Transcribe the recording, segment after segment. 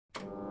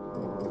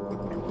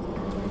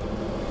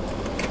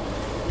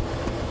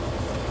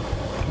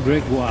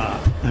Gregoire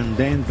and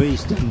Dan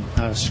Beeston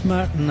are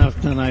smart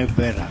enough to know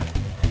better.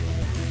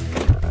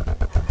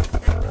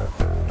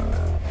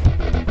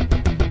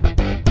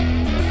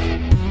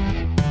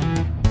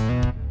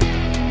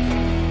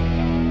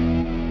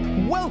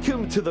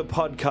 Welcome to the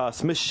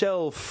podcast,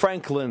 Michelle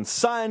Franklin,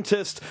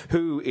 scientist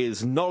who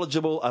is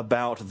knowledgeable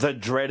about the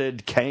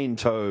dreaded cane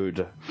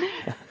toad.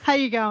 How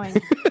you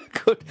going?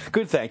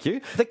 Good, thank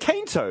you. The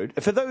cane toad,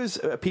 for those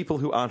people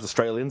who aren't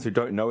Australians, who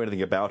don't know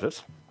anything about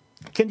it,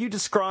 can you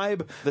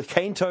describe the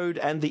cane toad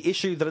and the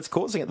issue that it's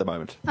causing at the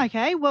moment?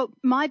 Okay, well,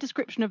 my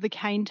description of the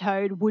cane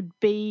toad would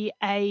be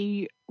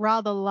a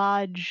rather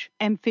large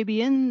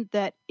amphibian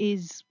that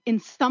is, in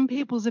some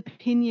people's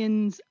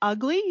opinions,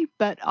 ugly,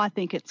 but I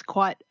think it's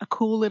quite a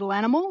cool little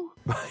animal.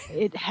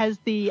 It has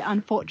the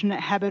unfortunate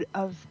habit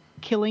of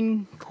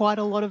killing quite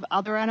a lot of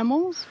other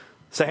animals.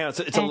 So hang on,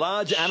 it's a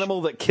large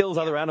animal that kills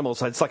other animals.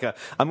 So it's like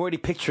I'm already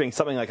picturing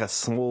something like a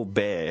small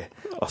bear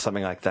or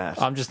something like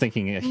that. I'm just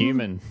thinking a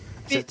human.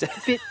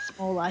 Bit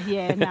smaller,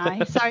 yeah,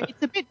 no. So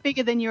it's a bit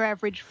bigger than your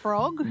average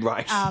frog.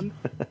 Right.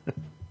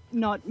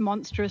 Not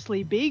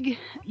monstrously big.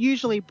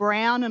 Usually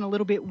brown and a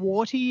little bit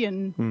warty,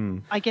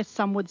 and I guess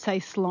some would say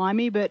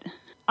slimy, but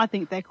I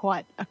think they're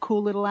quite a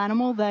cool little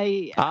animal.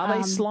 Are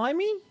they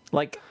slimy?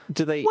 Like,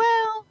 do they...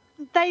 Well,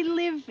 they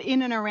live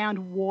in and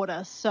around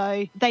water,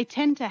 so they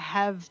tend to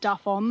have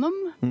stuff on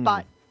them,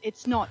 but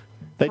it's not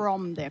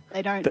from them.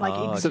 They don't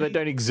So they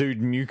don't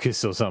exude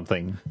mucus or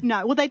something?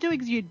 No, well, they do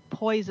exude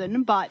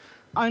poison, but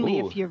only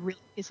if you really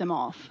piss them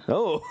off.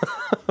 Oh.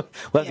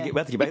 we'll have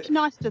to get back. It's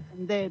nice to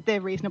them. They're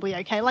reasonably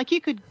okay. Like,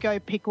 you could go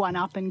pick one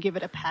up and give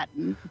it a pat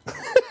and...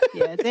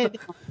 Yeah, they're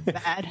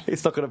not bad.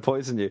 It's not going to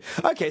poison you.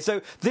 Okay,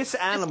 so this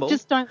animal...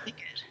 Just don't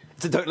lick it.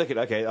 So don't lick it.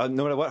 Okay, no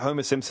matter what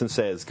Homer Simpson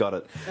says.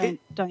 Got it.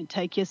 Don't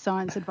take your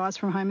science advice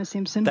from Homer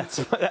Simpson.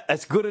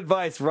 That's good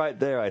advice right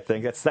there. I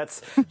think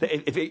that's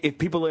if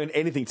people learn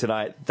anything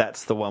tonight,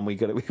 that's the one we've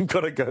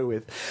got to go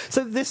with.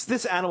 So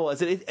this animal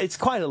it's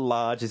quite a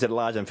large. Is it a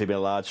large amphibian,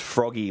 a large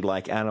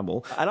froggy-like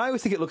animal? And I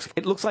always think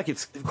it looks like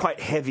it's quite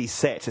heavy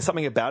set. There's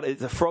something about it.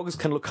 The frogs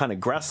can look kind of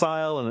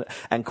gracile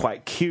and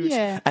quite cute.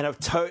 Yeah. And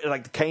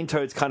like the cane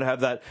toads kind of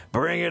have that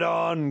bring it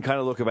on kind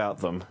of look about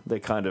them. They're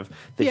kind of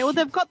well,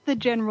 they've got the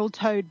general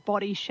toad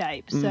body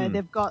shape, so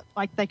they've got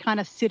they kind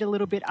of sit a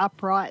little bit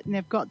upright, and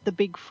they've got the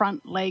big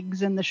front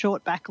legs and the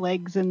short back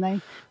legs,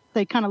 and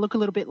they kind of look a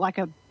little bit like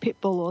a pit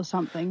bull or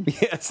something.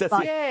 Yes,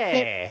 that's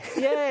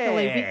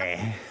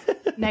yeah.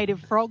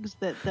 Native frogs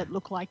that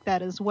look like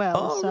that as well.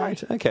 Oh,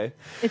 right, okay.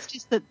 It's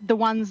just that the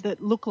ones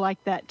that look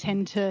like that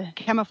tend to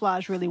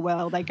camouflage really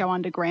well. They go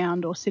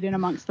underground or sit in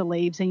amongst the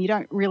leaves, and you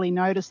don't really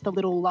notice the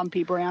little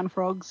lumpy brown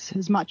frogs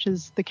as much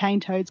as the cane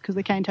toads, because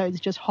the cane toads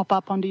just hop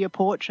up onto your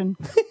porch and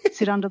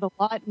sit under the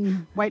light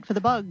and wait for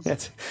the bugs.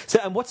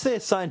 And what's their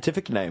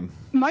scientific name?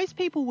 Most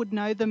people would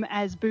know them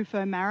as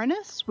Bufo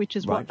marinus, which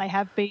is what they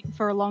have been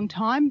for a long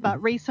time,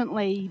 but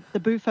recently the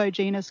Bufo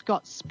genus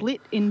got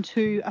split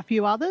into a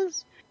few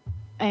others,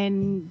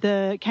 and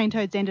the cane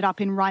toads ended up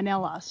in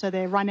Rhinella, so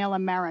they're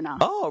Rhinella marina.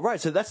 Oh,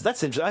 right. So that's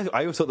interesting.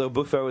 I always thought they were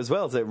Bufo as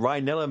well. So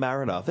Rhinella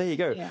marina. There you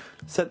go. Yeah.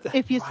 So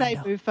if you say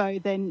Bufo,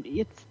 then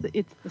it's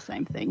the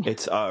same thing.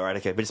 It's right.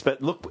 Okay,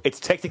 but look, it's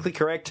technically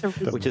correct,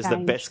 which is the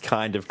best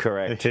kind of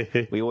correct.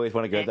 We always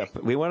want to go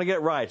that. We want to get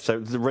it right. So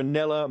the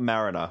Rhinella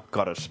marina.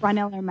 Got it.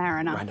 Rhinella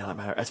marina. Rhinella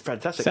marina. That's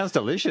fantastic. Sounds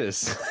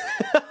delicious.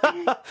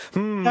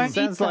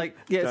 Sounds like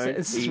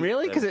it's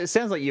really, because it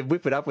sounds like you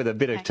whip it up with a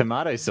bit of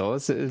tomato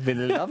sauce. It's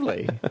been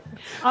lovely.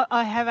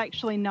 I have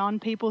actually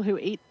known people who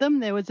eat them.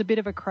 There was a bit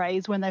of a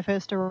craze when they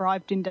first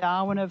arrived in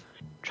Darwin of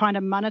trying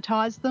to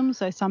monetize them.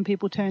 So some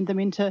people turned them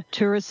into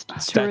tourist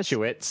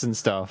statuettes and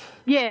stuff.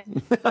 Yeah,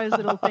 those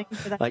little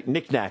things. Like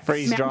knickknacks.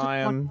 Freeze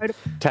dry them,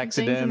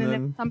 taxiderm them. And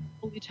then some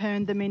people who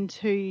turned them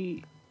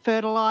into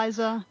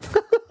fertilizer.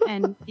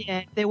 And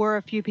yeah, there were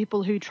a few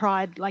people who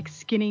tried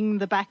skinning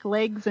the back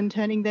legs and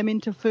turning them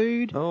into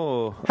food.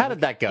 Oh, how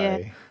did that go?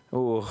 Yeah.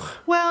 Oh.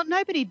 Well,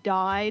 nobody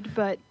died,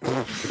 but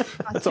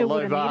I still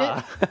wouldn't eat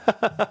it.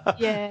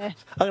 Yeah.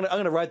 I'm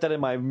gonna write that in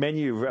my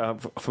menu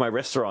for my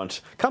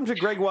restaurant. Come to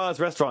Gregoire's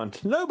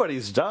restaurant.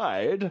 Nobody's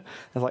died. I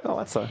was like, oh,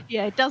 that's so.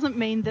 Yeah, it doesn't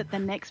mean that the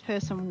next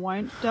person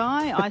won't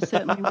die. I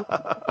certainly wouldn't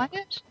try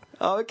it.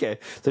 Oh, okay.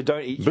 So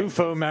don't eat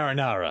Bufo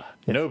marinara.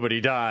 Nobody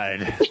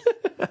died.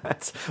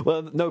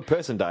 Well, no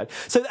person died.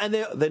 So, and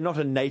they're not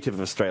a native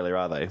of Australia,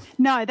 are they?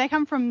 No, they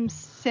come from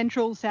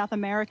Central South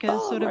America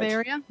of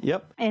area.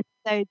 Yep. And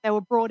they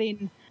were brought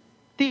in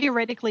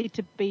theoretically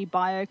to be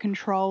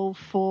biocontrol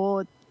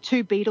for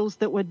two beetles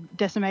that were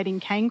decimating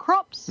cane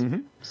crops.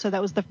 Mm-hmm. So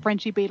that was the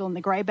Frenchy beetle and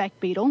the greyback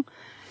beetle.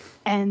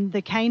 And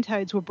the cane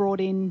toads were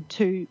brought in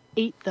to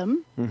eat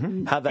them.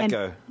 Mm-hmm. How'd that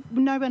go?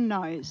 No one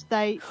knows.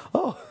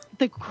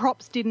 The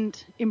crops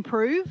didn't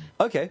improve.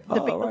 Okay.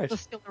 The beetles were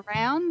still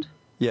around.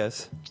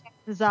 Yes.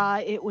 Chances are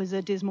it was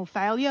a dismal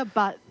failure,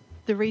 but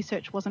the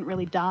research wasn't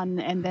really done,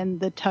 and then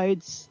the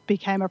toads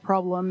became a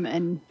problem,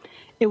 and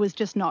it was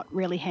just not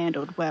really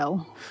handled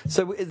well.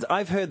 So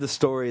I've heard the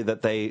story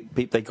that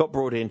they got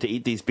brought in to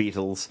eat these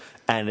beetles,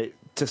 and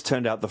it just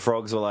turned out the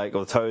frogs were like,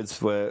 or the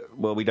toads were,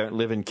 well, we don't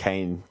live in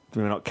cane.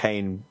 We're not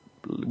cane.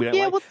 We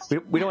don't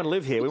we don't want to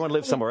live here. We want to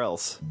live somewhere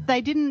else.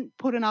 They didn't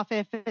put enough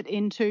effort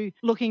into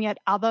looking at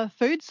other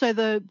foods. So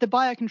the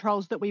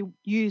biocontrols that we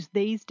use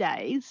these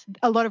days,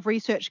 a lot of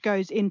research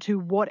goes into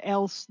what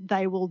else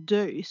they will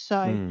do.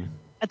 So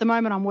at the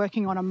moment I'm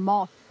working on a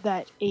moth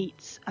that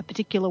eats a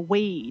particular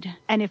weed.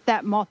 And if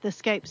that moth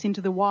escapes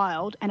into the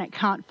wild and it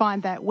can't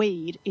find that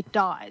weed, it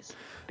dies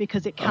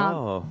because it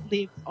can't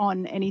live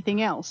on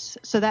anything else.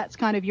 So that's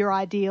kind of your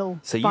ideal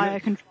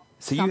biocontrol.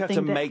 So you have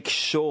to make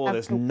sure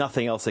there's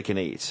nothing else they can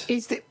eat.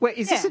 Is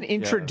this an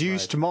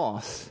introduced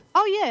moth?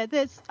 Oh, yeah.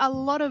 There's a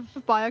lot of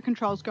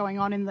biocontrols going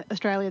on in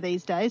Australia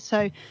these days.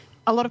 So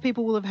a lot of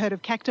people will have heard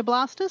of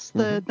Cactoblastus,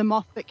 the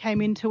moth that came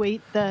in to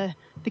eat the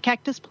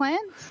cactus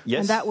plants.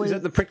 Yes. And that was Is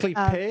that the prickly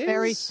pears?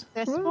 Very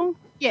successful.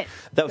 Yes.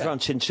 That was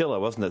around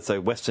Chinchilla, wasn't it?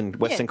 So Western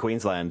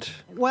Queensland.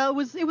 Well,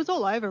 it was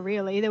all over,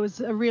 really. There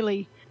was a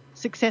really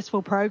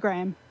successful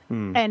program.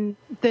 And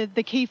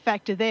the key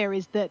factor there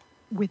is that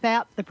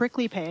without the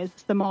prickly pears,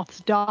 the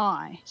moths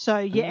die. So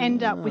you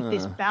end up with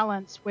this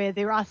balance where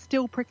there are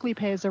still prickly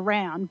pears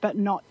around, but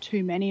not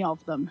too many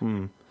of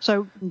them.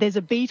 So there's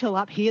a beetle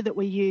up here that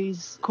we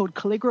use called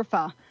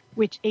Calligrapha,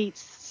 which eats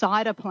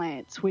cider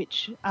plants,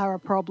 which are a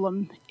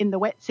problem in the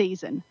wet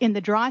season. In the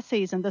dry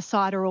season, the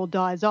cider all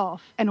dies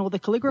off and all the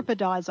Calligrapha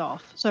dies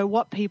off. So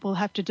what people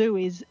have to do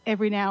is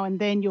every now and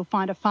then you'll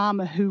find a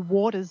farmer who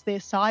waters their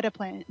cider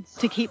plants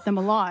to keep them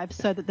alive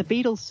so that the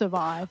beetles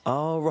survive.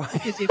 Oh, right.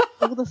 Because if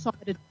all the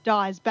cider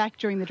dies back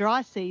during the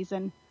dry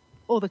season,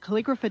 all the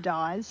Calligrapha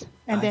dies,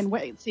 and then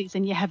wet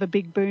season you have a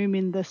big boom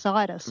in the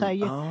cider. So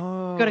you've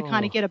got to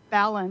kind of get a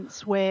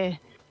balance where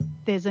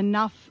there's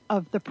enough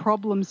of the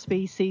problem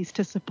species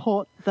to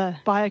support the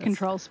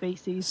biocontrol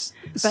species.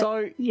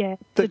 But,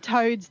 the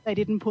toads, they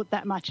didn't put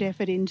that much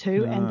effort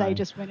into, and they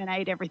just went and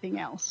ate everything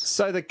else.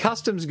 So the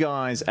customs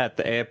guys at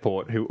the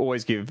airport who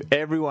always give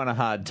everyone a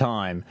hard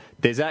time,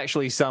 there's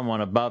actually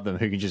someone above them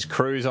who can just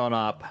cruise on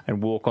up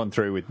and walk on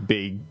through with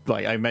big,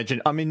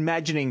 I'm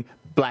imagining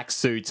black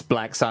suits,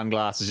 black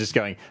sunglasses, just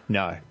going,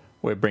 no,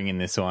 we're bringing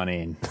this one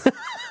in.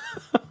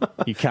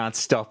 You can't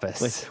stop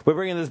us. We're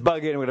bringing this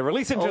bug in. We're going to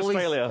release it to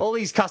Australia. All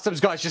these customs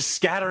guys just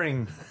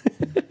scattering.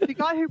 The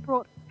guy who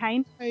brought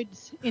cane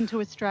toads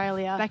into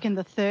Australia back in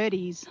the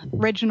 30s,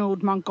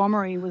 Reginald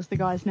Montgomery was the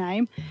guy's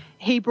name.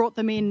 He brought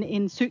them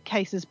in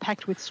suitcases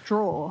packed with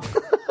straw.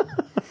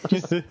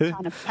 Just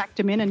kind of packed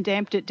them in and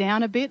damped it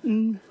down a bit,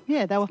 and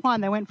they were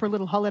fine. They went for a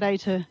little holiday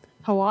to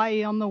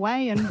Hawaii on the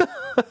way, and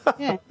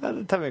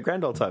having a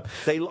grand old time.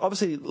 They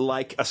obviously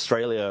like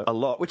Australia a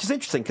lot, which is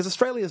interesting because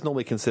Australia is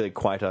normally considered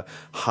quite a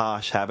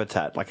harsh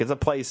habitat. Like, it's a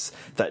place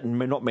that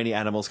not many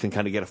animals can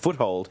kind of get a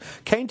foothold.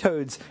 Cane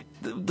toads,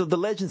 the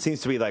legend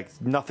seems to be like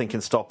nothing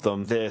can stop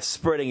them. They're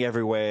spreading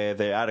everywhere.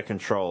 They're out of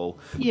control.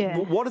 Yeah.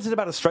 What is it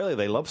about Australia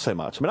they love so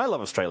much? I mean, I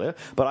love Australia,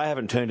 but I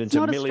haven't turned into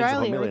millions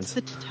upon millions.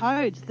 It's the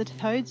toads. The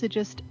toads are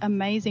just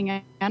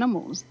amazing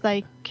animals.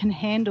 They can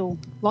handle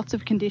lots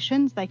of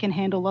conditions. They can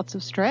handle lots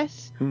of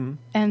stress,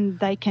 and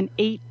they can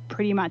eat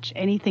pretty much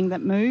anything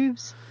that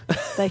moves.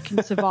 They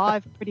can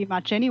survive pretty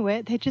much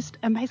anywhere. They're just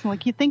amazing.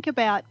 Like, you think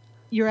about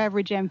your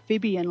average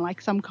amphibian, like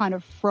some kind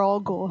of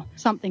frog or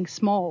something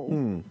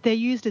small. They're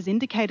used as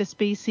indicator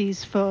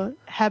species for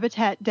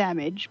habitat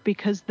damage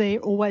because they're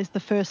always the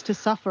first to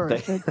suffer.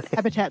 If the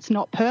habitat's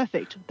not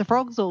perfect, the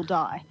frogs all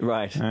die.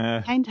 Right.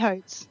 Cane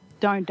toads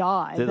don't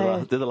die.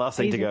 They're the last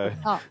thing to go.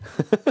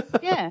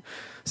 Yeah.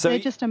 So they're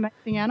just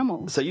amazing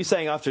animals. So you're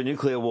saying after a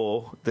nuclear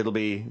war, there'll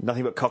be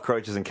nothing but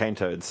cockroaches and cane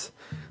toads.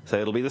 So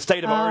it'll be the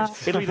state of origin.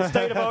 It'll be the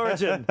state of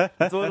origin.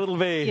 That's what it'll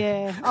be.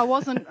 Yeah, I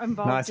wasn't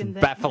involved in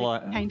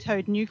the cane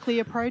toad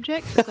nuclear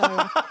project, so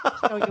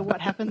I'll tell you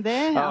what happened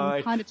there.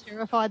 I'm kind of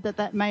terrified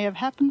that may have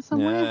happened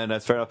somewhere. Yeah, no,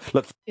 fair enough.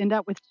 Look, end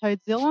up with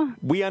Toadzilla.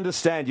 We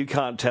understand you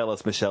can't tell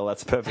us, Michelle.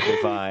 That's perfectly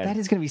fine. That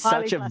is going to be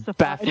such a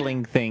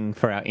baffling thing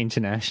for our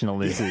international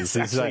listeners.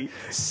 It's like,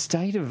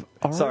 state of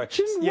origin? Sorry.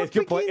 Yeah,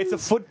 good point. It's a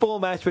football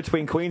match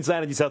between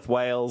Queensland and New South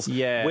Wales.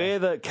 Yeah. We're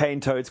the cane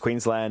toads,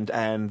 Queensland,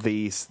 and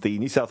the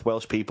New South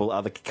Welsh people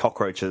are the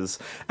cockroaches.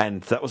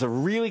 And that was a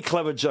really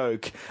clever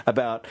joke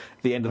about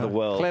the end of the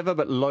world. Clever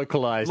but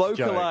localised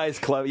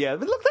joke. Clever. Yeah,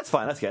 but look, that's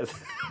fine. That's good.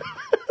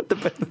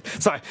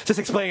 Sorry, just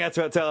explaining that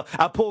to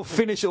our poor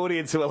Finnish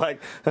audience who are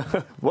like,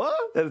 what?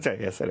 Okay,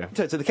 yes, I know.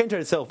 So the cane toad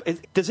itself,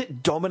 does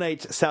it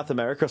dominate South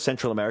America or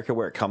Central America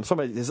where it comes from?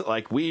 Is it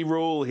like, we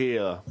rule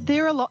here?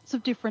 There are lots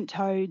of different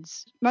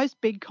toads.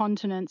 Most big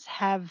continents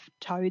have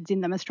toads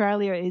in them.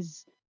 Australia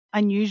is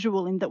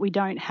unusual in that we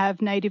don't have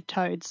native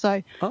toads.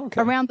 So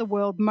around the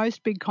world,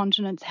 most big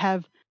continents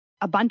have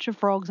a bunch of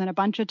frogs and a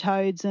bunch of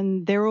toads,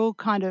 and they're all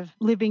kind of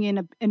living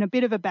in a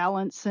bit of a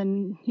balance,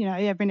 and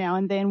every now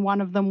and then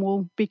one of them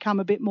will become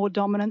a bit more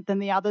dominant than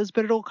the others,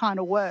 but it all kind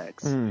of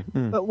works.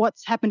 But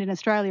what's happened in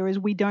Australia is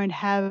we don't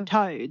have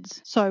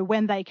toads, so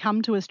when they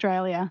come to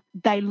Australia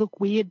they look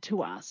weird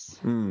to us.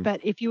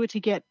 But if you were to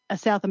get a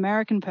South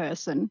American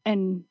person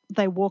and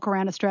they walk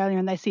around Australia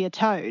and they see a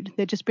toad,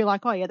 they'd just be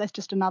like, oh yeah, that's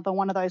just another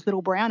one of those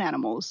little brown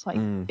animals. Like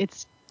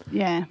it's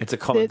a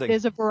common thing.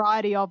 There's a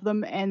variety of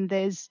them, and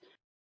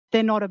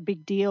they're not a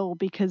big deal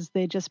because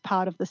they're just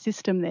part of the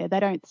system there.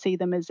 They don't see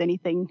them as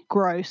anything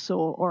gross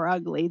or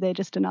ugly. They're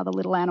just another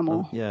little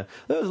animal. Yeah.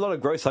 There's a lot of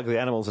gross, ugly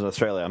animals in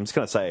Australia. I'm just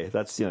going to say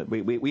that's,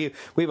 we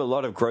have a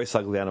lot of gross,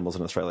 ugly animals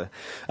in Australia.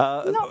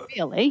 Not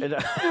really.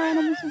 Our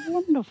animals are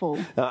wonderful.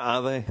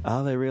 Are they?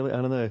 Are they really?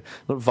 I don't know.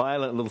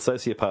 Violent little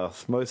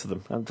sociopaths, most of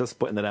them. I'm just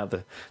putting that out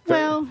there.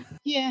 Well,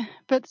 yeah,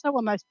 but so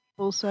are most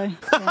people, so...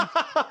 Yeah.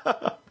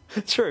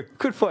 True.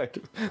 Good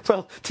point.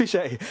 Well, touche.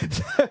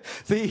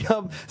 In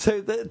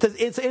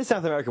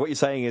South America, what you're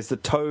saying is the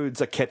toads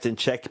are kept in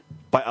check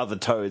by other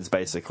toads.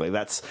 Basically,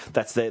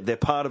 they're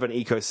part of an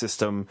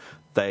ecosystem.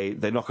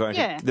 They're not going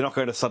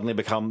to suddenly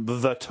become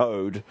the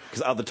toad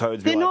because other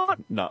toads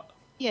no.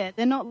 Yeah,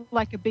 they're not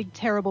like a big,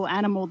 terrible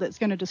animal that's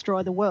going to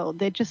destroy the world.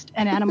 They're just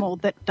an animal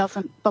that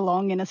doesn't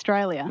belong in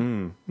Australia.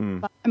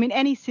 But, I mean,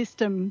 any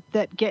system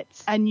that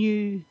gets a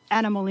new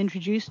animal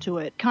introduced to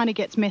it kind of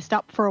gets messed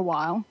up for a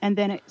while, and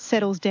then it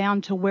settles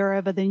down to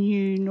wherever the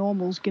new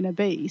normal's going to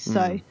be.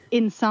 So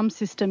in some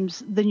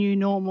systems, the new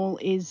normal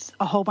is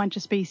a whole bunch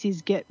of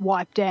species get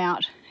wiped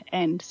out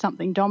and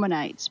something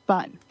dominates.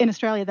 But in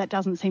Australia, that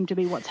doesn't seem to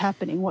be what's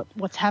happening.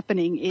 What's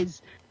happening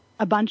is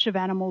a bunch of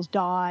animals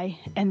die,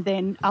 and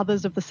then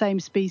others of the same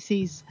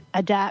species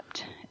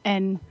adapt,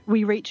 and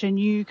we reach a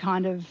new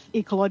kind of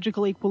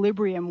ecological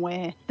equilibrium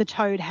where the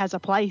toad has a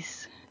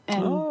place.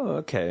 And,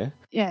 okay.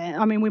 Yeah,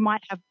 I mean, we might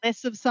have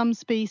less of some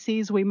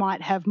species, we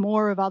might have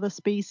more of other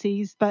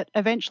species, but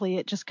eventually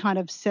it just kind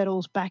of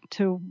settles back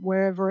to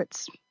wherever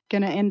it's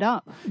going to end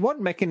up. What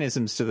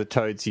mechanisms do the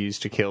toads use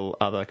to kill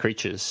other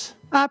creatures?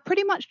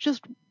 Pretty much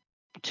just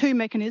two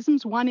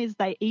mechanisms. One is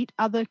they eat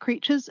other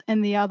creatures,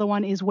 and the other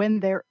one is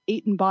when they're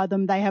eaten by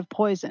them, they have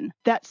poison.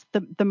 That's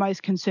the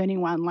most concerning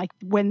one. Like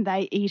when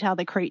they eat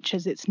other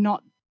creatures, it's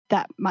not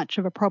that much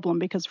of a problem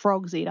because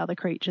frogs eat other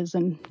creatures,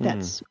 and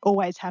that's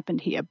always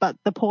happened here. But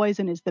the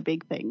poison is the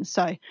big thing.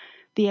 So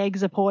the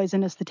eggs are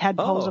poisonous, the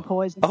tadpoles are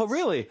poisonous. Oh,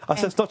 really?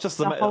 So it's not just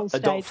the whole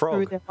adult frog.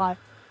 through their life.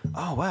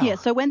 Oh, wow. Yeah,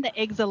 so when the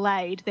eggs are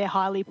laid, they're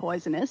highly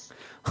poisonous.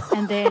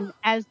 And then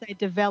as they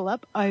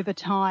develop over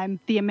time,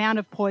 the amount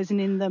of poison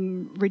in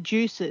them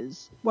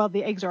reduces. Well,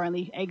 the eggs are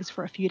only eggs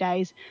for a few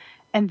days,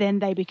 and then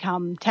they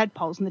become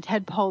tadpoles. And the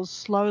tadpoles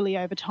slowly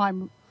over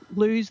time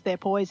lose their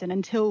poison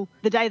until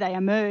the day they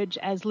emerge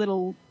as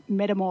little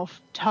metamorph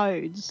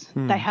toads.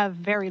 They have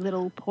very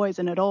little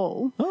poison at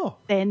all.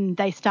 Then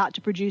they start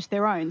to produce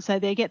their own. So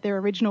they get their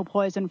original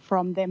poison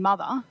from their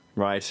mother.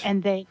 Right.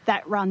 And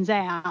that runs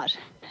out.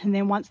 And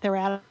then once they're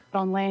out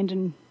on land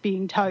and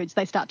being toads,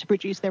 they start to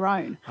produce their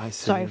own. I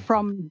see. So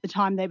from the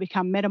time they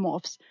become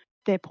metamorphs,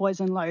 their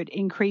poison load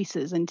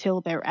increases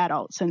until they're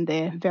adults and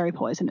they're very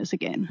poisonous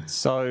again.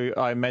 So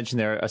I imagine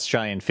there are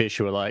Australian fish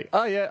who are like,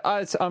 oh yeah,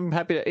 I'm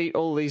happy to eat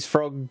all these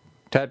frog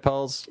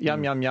tadpoles,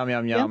 yum, yum, yum,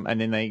 yum, yum. And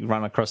then they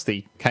run across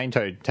the cane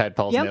toad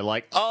tadpoles and they're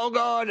like, oh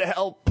God,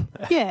 help.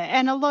 Yeah,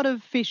 and a lot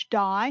of fish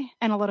die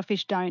and a lot of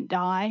fish don't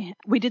die.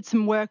 We did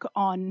some work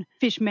on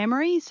fish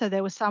memory. So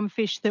there were some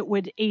fish that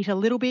would eat a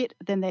little bit,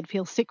 then they'd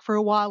feel sick for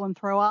a while and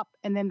throw up,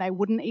 and then they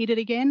wouldn't eat it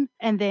again.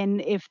 And then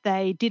if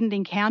they didn't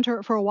encounter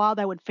it for a while,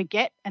 they would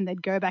forget and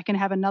they'd go back and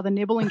have another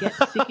nibble and get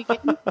sick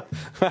again.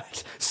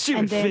 Right. Stupid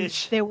and then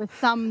fish. There were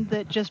some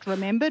that just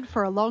remembered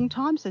for a long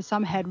time. So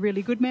some had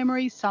really good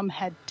memories, some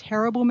had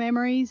terrible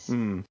memories.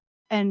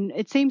 And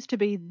it seems to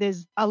be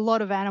there's a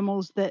lot of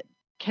animals that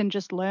can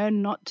just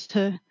learn not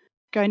to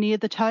go near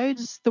the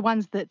toads. The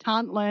ones that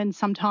can't learn,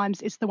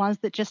 sometimes it's the ones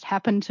that just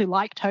happen to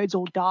like toads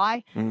or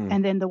die,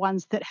 and then the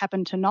ones that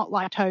happen to not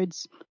like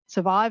toads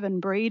survive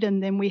and breed,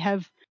 and then we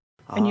have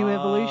a new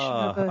evolution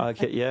of a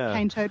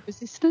cane toad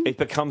resistant. It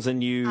becomes a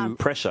new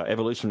pressure,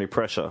 evolutionary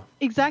pressure.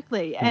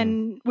 Exactly,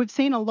 and we've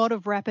seen a lot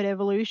of rapid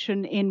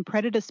evolution in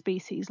predator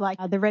species, like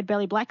the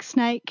red-bellied black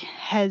snake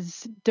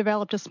has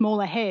developed a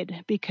smaller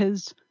head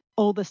because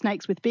all the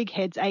snakes with big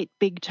heads ate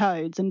big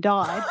toads and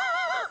died.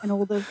 And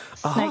all the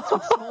snakes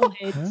with small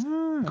heads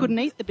couldn't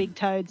eat the big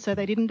toads, so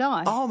they didn't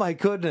die. Oh, my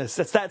goodness.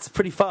 That's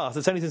pretty fast.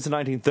 It's only since the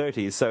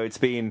 1930s, so it's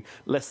been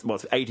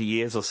 80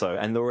 years or so,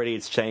 and already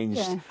it's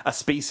changed a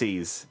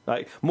species,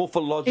 like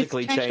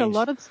morphologically it's changed a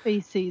lot of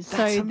species.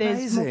 That's so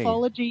amazing. There's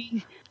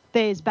morphology,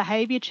 there's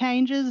behaviour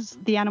changes.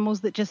 The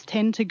animals that just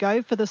tend to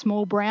go for the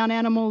small brown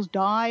animals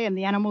die, and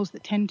the animals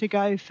that tend to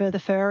go for the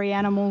furry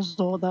animals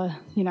or the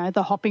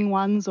hopping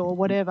ones or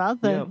whatever,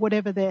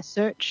 whatever their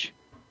search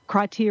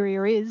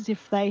criteria is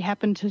if they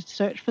happen to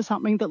search for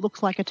something that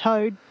looks like a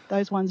toad,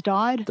 those ones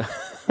died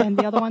and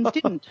the other ones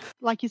didn't.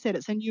 Like you said,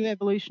 it's a new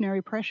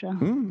evolutionary pressure.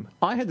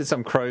 I heard that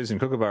some crows and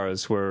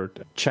kookaburras were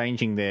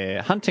changing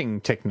their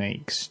hunting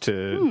techniques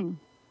to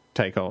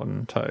take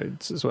on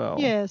toads as well.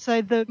 Yeah,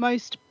 so the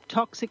most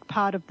toxic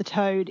part of the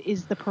toad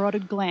is the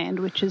parotid gland,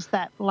 which is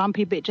that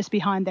lumpy bit just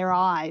behind their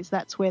eyes.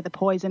 That's where the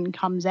poison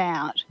comes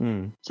out.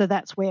 So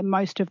that's where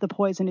most of the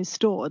poison is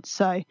stored.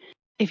 So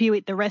if you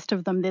eat the rest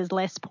of them, there's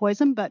less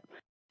poison, but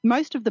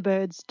most of the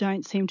birds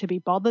don't seem to be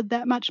bothered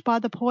that much by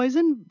the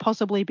poison,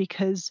 possibly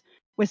because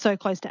we're so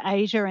close to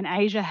Asia, and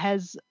Asia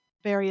has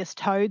various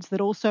toads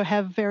that also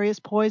have various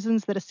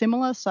poisons that are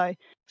similar. So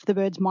if the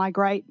birds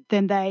migrate,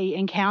 then they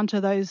encounter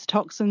those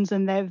toxins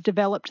and they've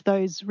developed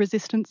those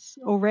resistance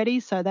already.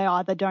 So they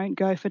either don't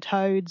go for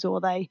toads or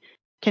they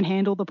can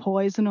handle the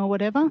poison or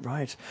whatever.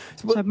 Right.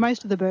 So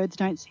most of the birds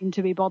don't seem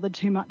to be bothered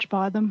too much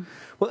by them.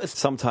 Well,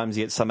 sometimes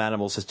you get some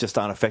animals that just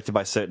aren't affected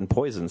by certain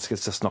poisons because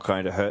it's just not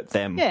going to hurt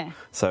them. Yeah.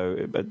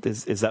 So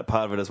is that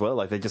part of it as well?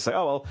 Like they just say,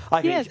 oh, well,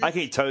 I can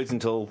eat toads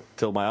until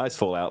my eyes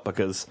fall out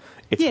because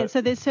it's... Yeah,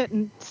 so there's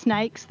certain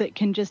snakes that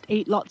can just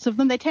eat lots of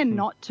them. They tend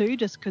not to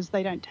just because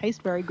they don't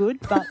taste very good,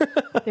 but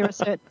there are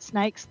certain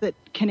snakes that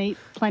can eat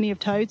plenty of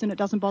toads and it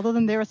doesn't bother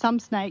them. There are some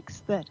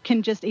snakes that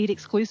can just eat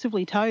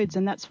exclusively toads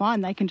and that's fine.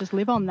 They can just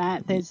live on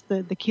that. There's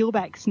the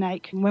keelback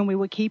snake. When we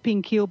were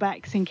keeping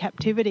keelbacks in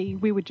captivity,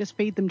 we would just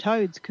feed them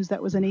toads because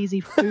that was an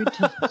easy food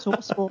to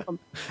source for them.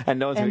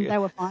 And they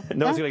were fine.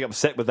 No one's going to get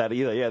upset with that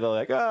either. Yeah, they're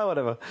like, oh,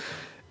 whatever.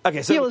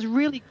 Okay, so yeah, it was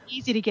really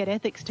easy to get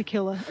ethics to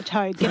kill a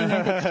toad. Getting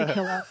ethics to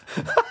kill a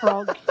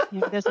frog,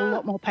 there's a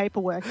lot more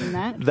paperwork in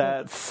that.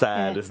 That's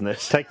sad, isn't it?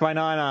 Take my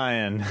 9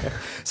 iron.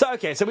 So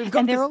we've got.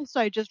 And they're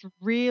also just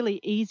really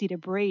easy to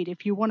breed.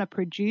 If you want to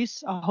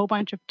produce a whole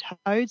bunch of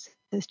toads,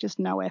 there's just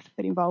no effort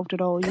involved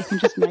at all. You can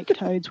just make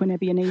toads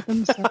whenever you need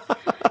them. So,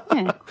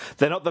 yeah.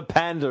 They're not the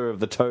panda of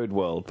the toad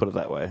world, put it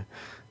that way.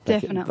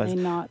 Definitely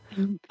not.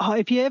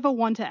 If you ever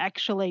want to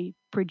actually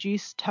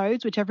produce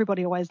toads, which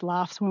everybody always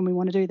laughs when we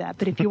want to do that,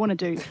 but if you want to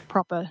do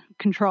proper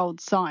controlled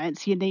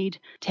science, you need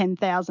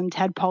 10,000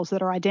 tadpoles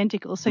that are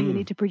identical, so you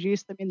need to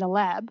produce them in the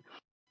lab.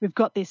 We've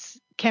got this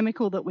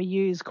chemical that we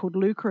use called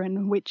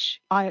leucerin,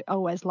 which I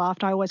always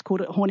laughed. I always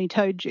called it horny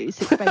toad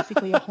juice. It's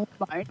basically a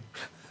hormone.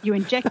 You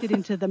inject it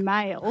into the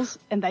males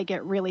and they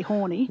get really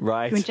horny.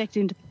 Right. You inject it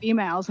into the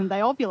females and they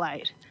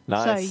ovulate.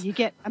 Nice. So you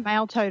get a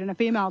male toad and a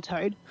female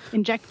toad,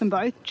 inject them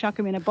both, chuck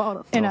them in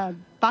a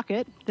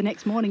bucket. The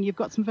next morning you've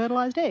got some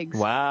fertilized eggs.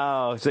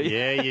 Wow. So,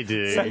 yeah, you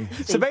do.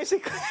 So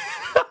basically,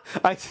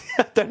 I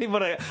don't even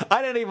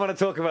want to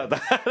talk about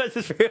that. I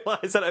just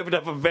realised that opened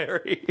up a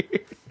very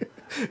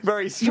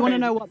strange... You want to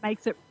know what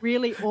makes it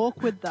really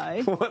awkward,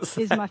 though? What's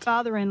is that? my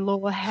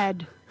father-in-law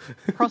had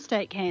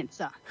prostate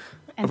cancer,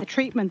 and the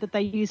treatment that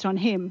they used on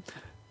him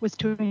was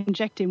to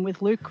inject him with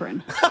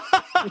leucerin,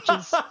 which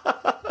is,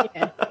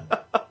 yeah.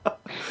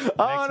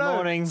 Next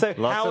morning, So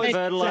lots of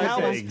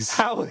fertilized eggs.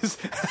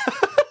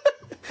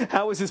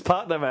 How was his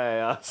partner, may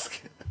I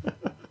ask?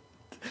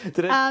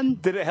 Did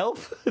it help,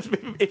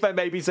 if I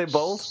may be so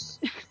bold?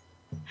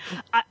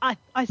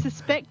 I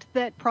suspect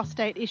that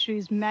prostate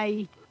issues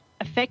may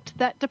affect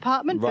that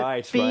department,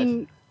 right, but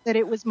being that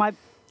it was my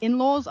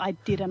in-laws, I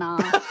didn't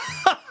ask.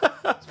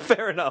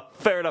 Fair enough.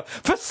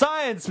 For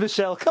science,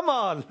 Michelle, come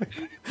on.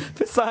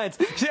 For science.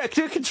 Do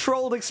a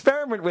controlled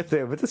experiment with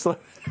him. Take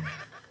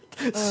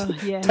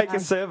a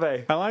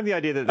survey. I like the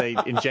idea that they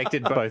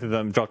injected both of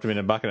them, dropped them in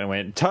a bucket and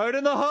went, toad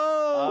in the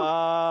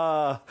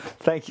hole!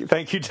 Thank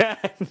you, Dan.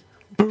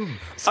 Boom.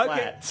 Splat.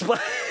 Okay,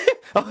 splat.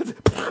 It's on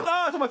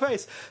my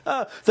face.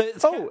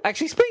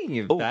 Actually, speaking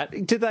of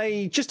that, do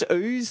they just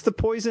ooze the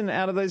poison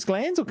out of those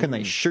glands, or can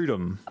they shoot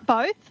them?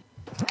 Both.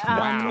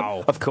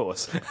 Wow. Of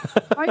course.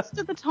 Most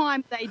of the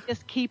time, they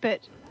just keep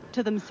it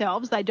to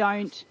themselves. They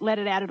don't let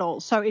it out at all.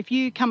 So if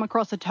you come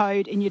across a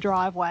toad in your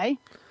driveway,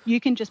 you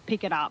can just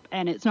pick it up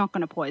and it's not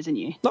going to poison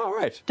you. All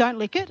right. Don't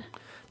lick it.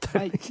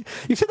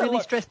 You said really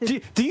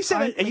that. Do you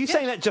say that? Are you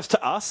saying that just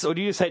to us, or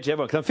do you say it to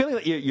everyone? Because I'm feeling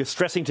that you're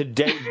stressing to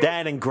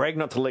Dan and Greg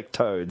not to lick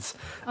toads.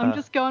 I'm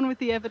just going with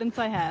the evidence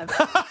I have.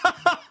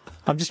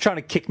 I'm just trying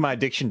to kick my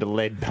addiction to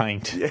lead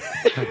paint.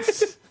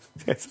 Yes.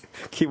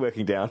 Keep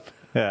working down.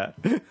 Yeah.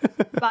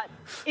 But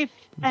if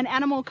an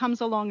animal comes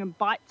along and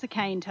bites a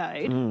cane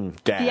toad,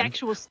 the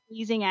actual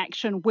squeezing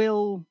action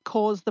will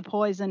cause the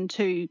poison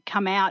to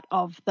come out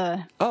of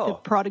the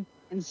parotid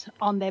glands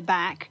on their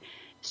back.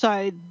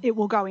 So it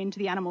will go into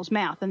the animal's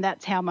mouth, and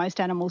that's how most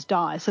animals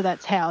die. So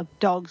that's how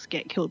dogs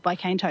get killed by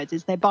cane toads,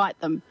 is they bite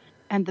them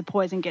and the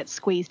poison gets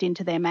squeezed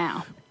into their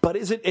mouth. But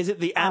is it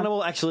the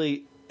animal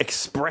actually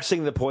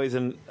expressing the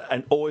poison,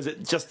 or is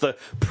it just the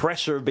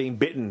pressure of being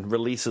bitten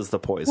releases the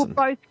poison?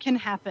 Well, both can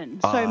happen.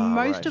 So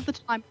most of the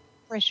time,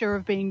 pressure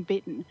of being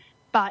bitten.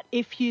 But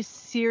if you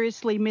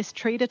seriously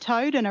mistreat a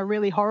toad and are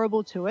really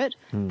horrible to it,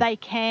 they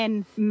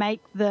can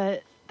make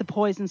the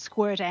poison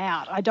squirt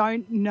out. I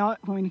don't know,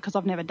 because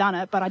I've never done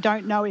it, but I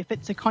don't know if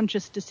it's a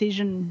conscious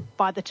decision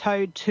by the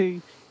toad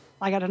to,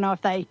 I don't know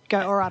if they go,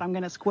 all right, I'm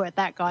going to squirt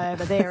that guy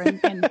over there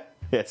and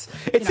Yes,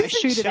 it seems to be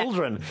shoot it at-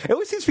 children. It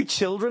always seems to be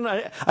children.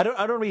 I don't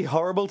want to be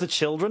horrible to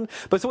children,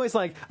 but it's always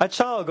like a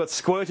child got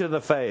squirted in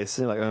the face.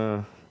 And you're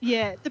like,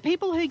 Yeah, the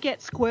people who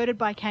get squirted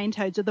by cane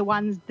toads are the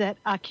ones that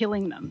are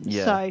killing them.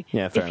 Yeah. So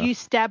Yeah, fair if enough. you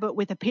stab it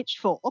with a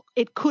pitchfork,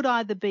 it could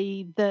either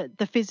be the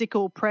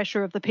physical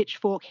pressure of the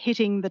pitchfork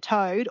hitting the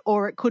toad,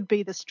 or it could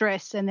be the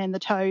stress and then the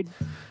toad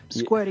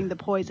squirting the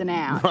poison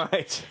out.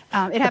 right.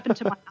 It happened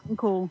to my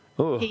uncle.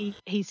 Ooh.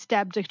 He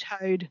stabbed a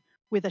toad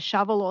with a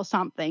shovel or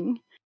something,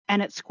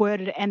 and it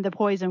squirted, and the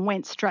poison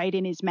went straight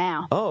in his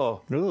mouth.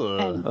 Oh,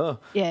 And,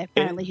 yeah,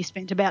 apparently he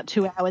spent about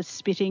 2 hours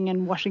spitting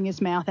and washing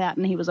his mouth out,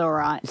 and he was all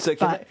right. so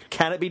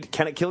can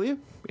it kill you?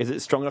 Is it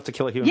strong enough to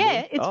kill a human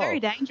Yeah, being? it's very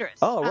dangerous.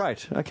 Oh,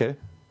 right. Okay.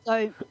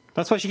 So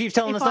That's why she keeps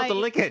telling If us not to I-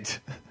 lick it.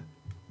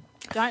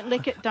 don't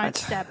lick it, don't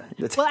stab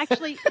it. Well,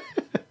 actually,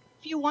 if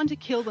you want to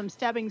kill them,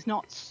 stabbing's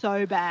not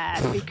so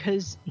bad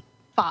because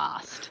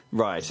fast.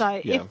 Right.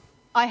 So yeah. if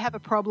I have a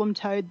problem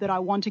toad that I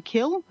want to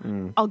kill,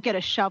 I'll get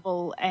a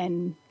shovel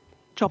and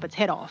chop its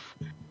head off.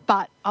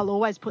 But I'll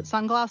always put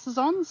sunglasses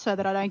on so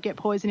that I don't get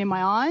poison in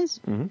my eyes,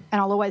 and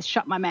I'll always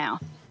shut my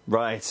mouth.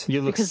 Right.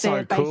 You look Because so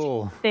they're basically-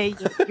 cool. They're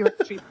your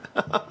entry.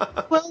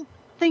 Well,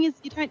 the thing is,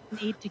 you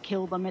don't need to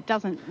kill them. It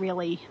doesn't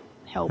really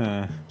help.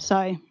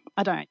 So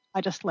I don't. I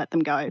just let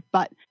them go.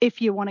 But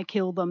if you want to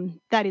kill them,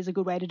 that is a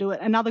good way to do it.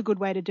 Another good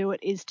way to do it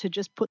is to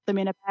just put them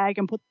in a bag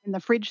and put them in the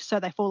fridge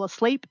so they fall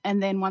asleep.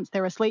 And then once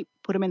they're asleep,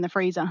 put them in the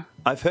freezer.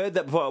 I've heard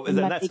that before. And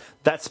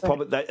that's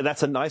probably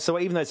that's a nicer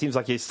way. Even though it seems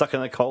like you're stuck in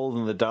the cold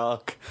and the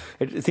dark,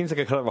 it seems like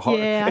a kind of a horror.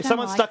 Yeah, I if don't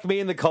someone like stuck me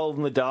in the cold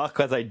and the dark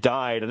as I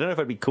died, I don't know if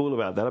I'd be cool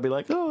about that. I'd be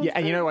like, oh, Yeah,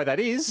 and you know why that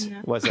is?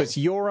 Why's that? Because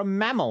you're a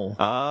mammal,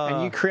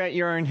 and you create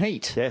your own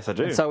heat. Yes, I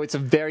do. And so it's a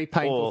very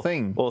painful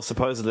thing. Or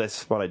supposedly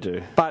that's what I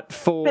do. But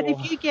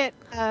if you get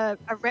a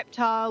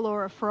reptile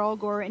or a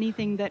frog or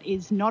anything that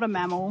is not a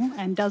mammal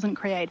and doesn't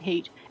create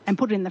heat and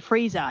put it in the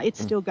freezer,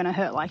 it's still going to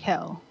hurt like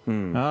hell. Oh,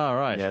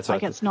 right. Yeah, it's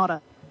Like it's not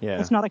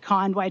a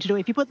kind way to do it.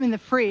 If you put them in the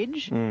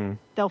fridge,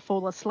 they'll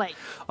fall asleep.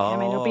 I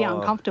mean, it'll be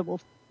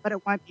uncomfortable, but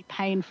it won't be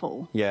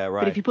painful. Yeah,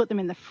 right. But if you put them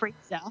in the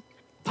freezer,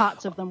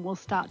 parts of them will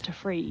start to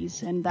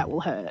freeze, and that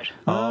will hurt.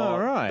 Oh,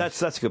 right.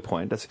 That's a good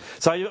point.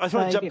 So I just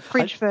want to So jump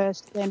fridge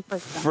first, then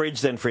freezer.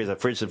 Fridge then freezer.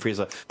 Fridge then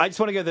freezer. I just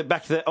want to go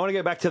back to I want to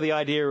go back to the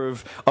idea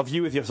of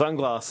you with your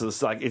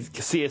sunglasses, like it's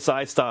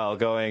CSI style,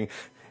 going,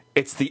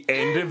 "It's the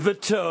end of the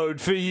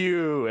toad for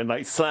you," and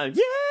like slam.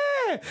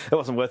 Yeah, it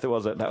wasn't worth it,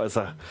 was it? That was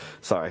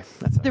sorry.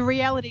 The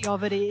reality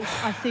of it is,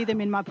 I see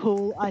them in my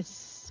pool, I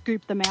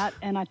scoop them out,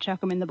 and I chuck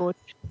them in the bush.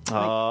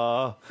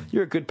 Oh,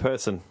 you're a good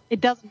person, It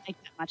doesn't make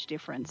that much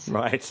difference.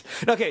 right?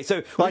 Okay,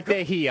 so Like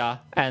they're here,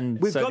 and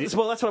we've so got this.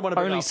 Well, that's what I want to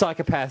bring only up.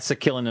 psychopaths are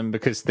killing them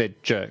because they're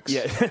jerks.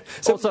 Yeah.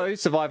 So- Also,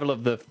 survival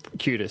of the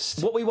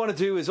cutest. What we want to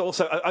do is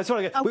also. I just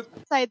want to I go.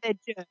 wouldn't say they're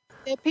jerks.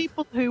 They're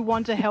people who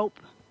want to help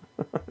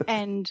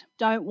and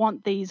don't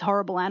want these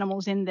horrible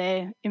animals in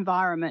their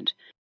environment.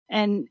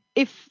 And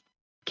if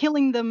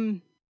killing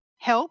them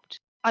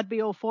helped, I'd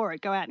be all for it.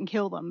 Go out and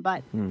kill them.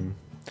 But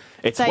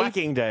It's they,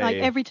 whacking day. like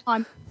every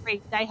time they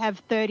breed, they have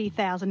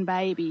 30,000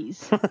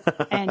 babies,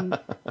 and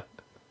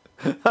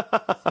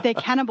they're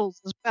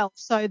cannibals as well.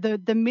 So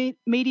the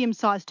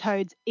medium-sized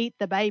toads eat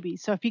the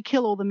babies. So if you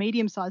kill all the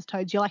medium-sized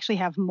toads, you'll actually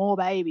have more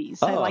babies.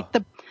 So like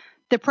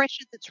the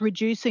pressure that's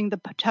reducing the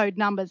toad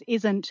numbers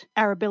isn't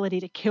our ability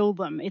to kill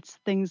them. It's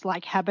things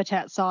like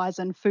habitat size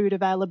and food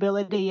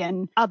availability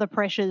and other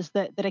pressures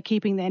that are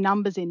keeping their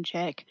numbers in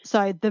check.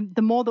 So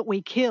the more that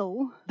we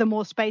kill, the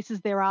more spaces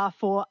there are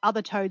for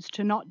other toads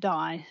to not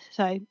die.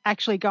 So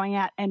actually going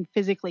out and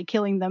physically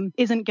killing them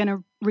isn't going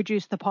to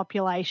reduce the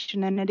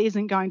population, and it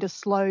isn't going to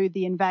slow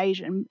the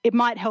invasion. It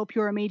might help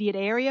your immediate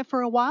area for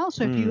a while.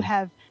 So if you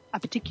have a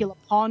particular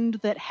pond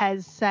that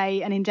has,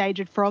 say, an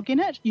endangered frog in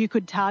it, you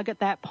could target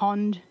that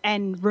pond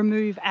and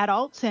remove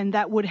adults, and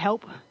that would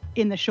help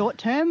in the short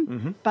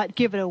term, but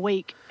give it a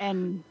week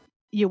and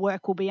your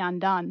work will be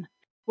undone.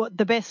 What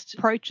the best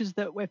approaches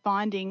that we're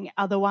finding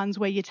are the ones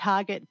where you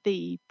target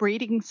the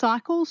breeding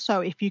cycle.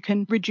 So if you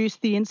can reduce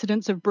the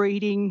incidence of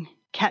breeding,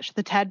 catch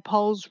the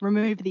tadpoles,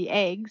 remove the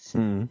eggs,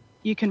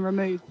 you can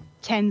remove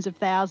tens of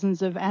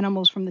thousands of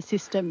animals from the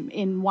system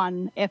in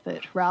one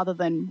effort rather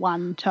than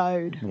one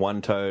toad.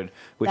 One toad,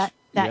 which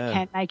That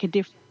can make a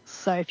difference.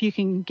 So if you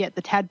can get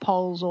the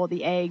tadpoles or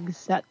the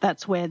eggs,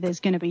 that's where there's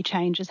going to be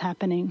changes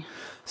happening.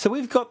 So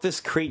we've got this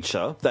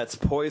creature that's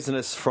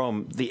poisonous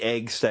from the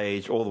egg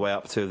stage all the way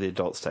up to the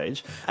adult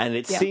stage, and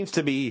it seems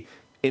to be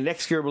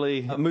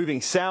inexorably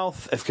moving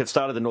south. It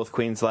started in North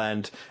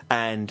Queensland,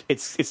 and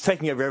it's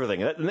taking over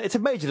everything. It's a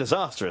major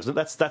disaster, isn't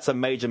it? That's a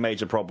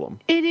major problem.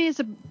 It is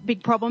a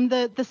big problem.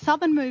 The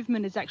southern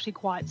movement is actually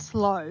quite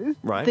slow.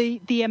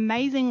 Right. The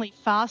amazingly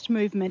fast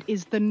movement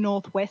is the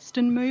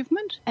northwestern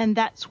movement, and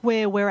that's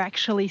where we're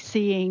actually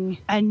seeing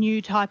a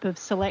new type of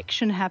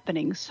selection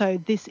happening. So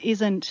this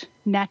isn't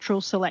natural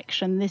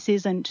selection. This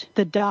isn't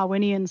the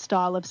Darwinian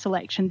style of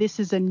selection. This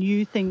is a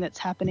new thing that's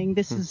happening.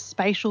 This is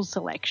spatial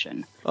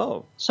selection.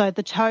 Oh. So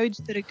the toads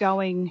that are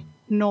going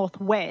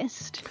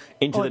northwest.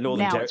 Into the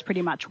Northern now it's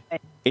pretty much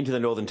west. Into the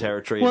Northern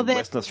Territory in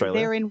Western Australia?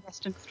 They're in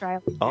Western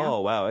Australia now.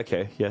 Oh, wow,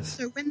 okay, yes.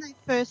 So when they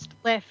first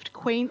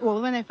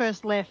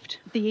left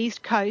the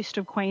east coast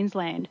of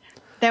Queensland,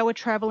 they were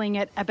travelling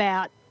at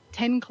about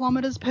 10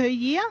 kilometres per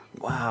year.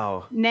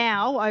 Wow.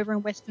 Now, over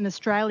in Western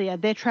Australia,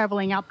 they're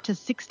travelling up to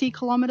 60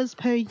 kilometres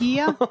per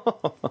year.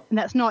 And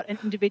that's not an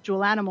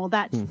individual animal.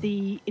 That's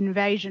the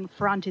invasion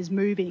front is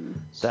moving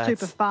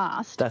super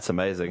fast. That's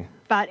amazing.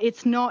 But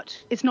it's not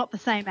the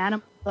same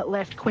animal that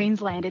left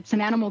Queensland. It's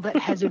an animal that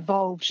has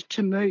evolved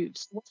to move.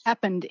 So what's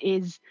happened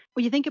is,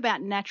 when you think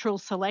about natural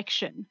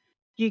selection,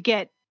 you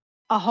get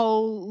a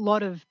whole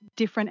lot of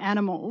different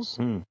animals,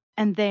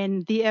 and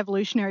then the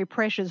evolutionary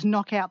pressures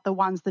knock out the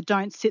ones that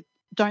don't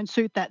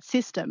suit that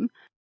system.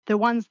 The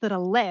ones that are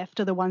left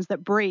are the ones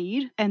that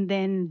breed, and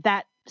then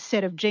that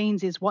set of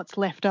genes is what's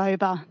left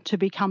over to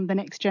become the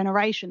next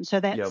generation. So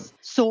that's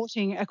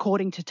sorting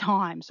according to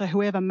time. So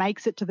whoever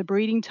makes it to the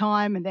breeding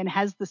time and then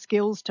has the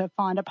skills to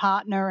find a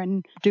partner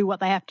and do what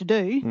they have to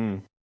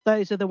do,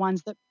 those are the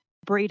ones that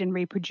breed and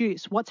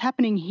reproduce. What's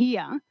happening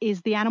here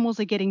is the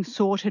animals are getting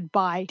sorted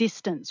by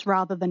distance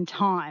rather than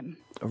time.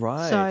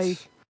 Right.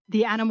 So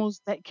the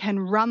animals that can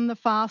run the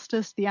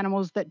fastest, the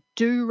animals that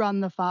do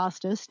run the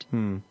fastest,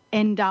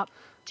 end up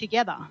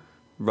together.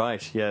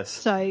 Right, yes.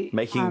 So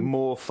making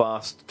more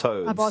fast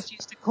toads. My boss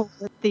used to call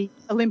it the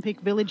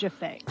Olympic Village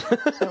effect.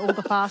 So all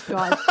the fast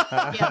guys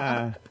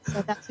together.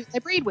 So that's who they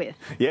breed with.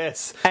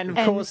 Yes. And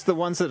of course, the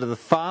ones that are the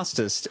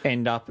fastest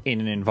end up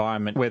in an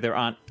environment where there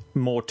aren't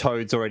more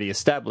toads already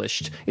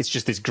established. It's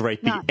just this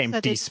great big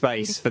empty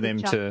space for them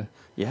to...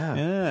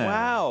 Yeah.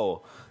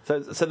 Wow. So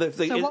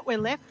what we're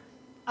left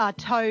are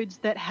toads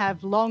that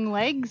have long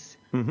legs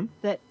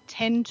that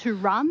tend to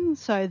run.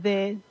 So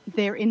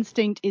their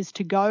instinct is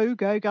to go.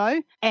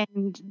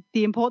 And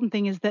the important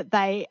thing is that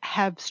they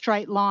have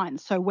straight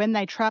lines. So when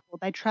they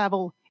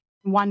travel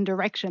in one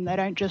direction. They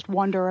don't just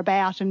wander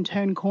about and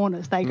turn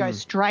corners. They go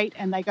straight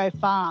and they go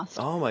fast.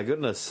 Oh, my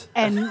goodness.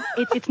 And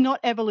it's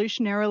not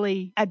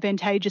evolutionarily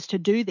advantageous to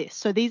do this.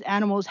 So these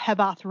animals have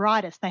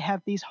arthritis. They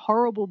have these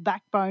horrible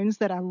backbones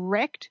that are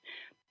wrecked.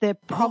 They're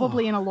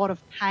probably in a lot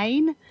of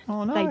pain.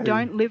 Oh, no. They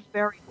don't live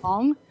very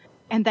long,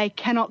 and they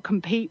cannot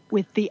compete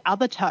with the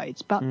other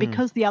toads. But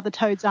because the other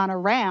toads aren't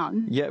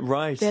around,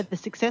 they're the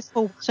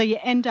successful. So you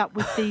end up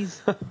with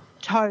these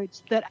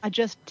toads that are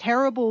just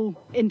terrible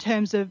in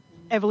terms of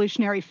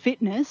evolutionary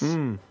fitness,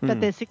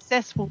 but they're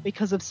successful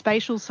because of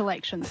spatial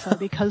selection. So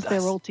because they're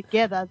all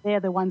together, they're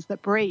the ones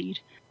that breed.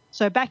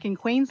 So back in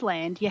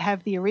Queensland, you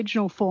have the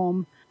original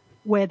form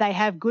where they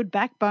have good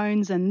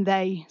backbones and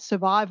they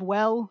survive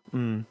well.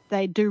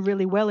 They do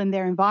really well in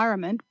their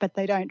environment, but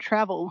they don't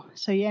travel.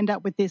 So you end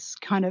up with this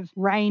kind of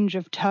range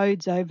of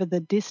toads over the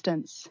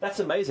distance. That's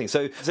amazing.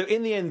 So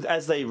in the end,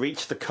 as they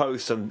reach the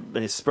coast and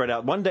they spread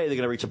out, one day they're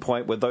going to reach a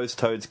point where those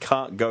toads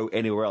can't go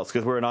anywhere else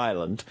because we're an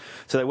island,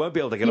 so they won't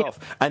be able to get off.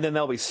 And then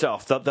they'll be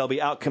stuffed. They'll be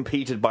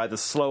outcompeted by the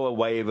slower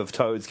wave of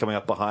toads coming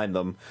up behind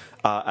them.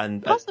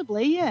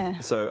 Possibly, yeah.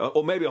 So,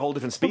 or maybe a whole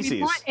different species.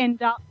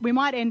 We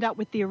might end up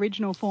with the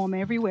original form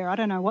everywhere. I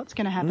don't know what's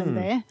going to happen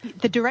there.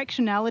 The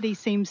directionality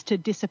seems to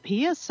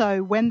disappear.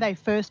 So when they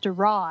first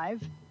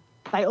arrive,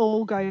 they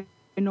all go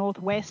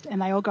northwest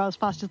and they all go as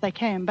fast as they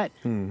can. But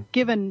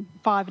given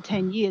 5 or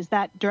 10 years,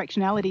 that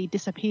directionality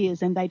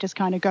disappears and they just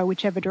kind of go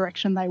whichever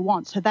direction they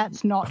want. So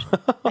that's not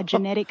a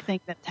genetic thing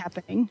that's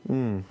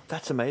happening.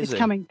 That's amazing. It's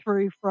coming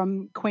through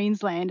from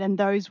Queensland, and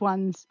those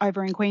ones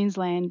over in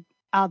Queensland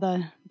are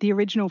the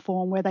original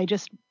form where they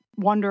just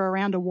wander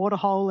around a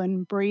waterhole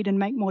and breed and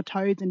make more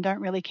toads and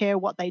don't really care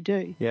what they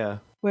do. Yeah.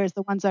 Whereas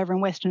the ones over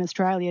in Western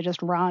Australia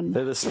just run.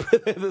 They're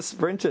the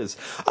sprinters.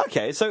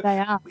 Okay, so they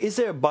are. Is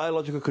there a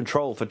biological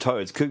control for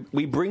toads? Could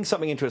we bring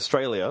something into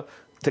Australia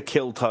to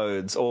kill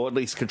toads or at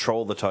least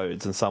control the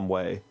toads in some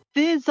way?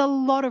 There's a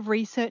lot of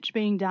research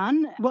being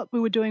done. What we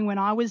were doing when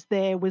I was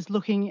there was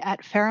looking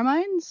at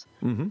pheromones.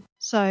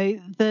 So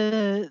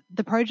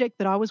the project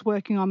that I was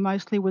working on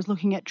mostly was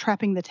looking at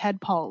trapping the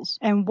tadpoles.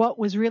 And what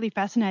was really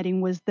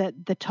fascinating was that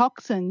the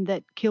toxin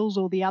that kills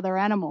all the other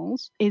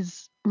animals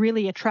is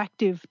really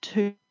attractive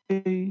to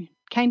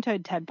cane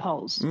toad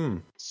tadpoles.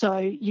 So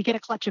you get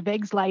a clutch of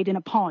eggs laid in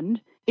a pond.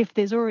 If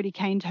there's already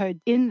cane toad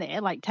in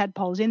there, like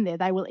tadpoles in there,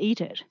 they will eat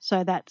it.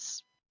 So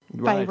that's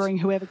favouring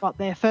whoever got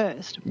there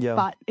first. Yeah.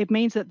 But it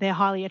means that they're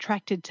highly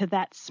attracted to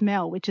that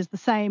smell, which is the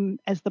same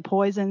as the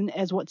poison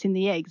as what's in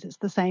the eggs. It's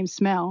the same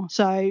smell.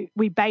 So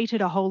we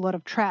baited a whole lot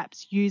of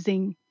traps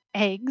using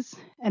eggs,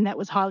 and that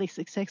was highly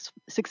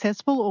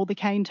successful. All the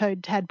cane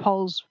toad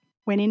tadpoles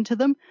went into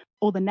them.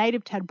 All the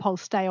native tadpoles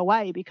stay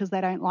away because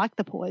they don't like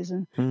the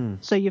poison.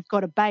 So you've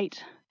got a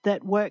bait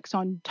that works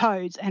on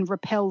toads and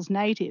repels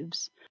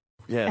natives.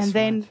 Yes, and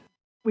then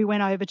we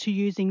went over to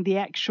using the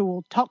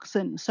actual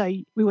toxin. So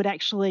we would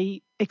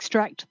actually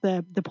extract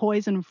the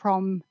poison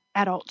from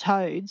adult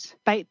toads,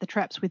 bait the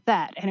traps with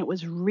that, and it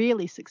was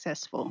really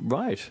successful.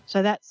 Right.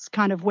 So that's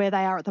kind of where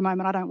they are at the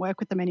moment. I don't work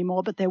with them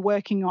anymore, but they're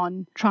working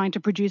on trying to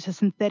produce a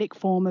synthetic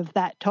form of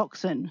that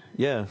toxin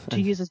Yeah.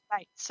 to use as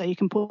bait. So you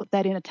can put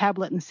that in a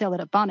tablet and sell it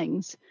at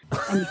Bunnings,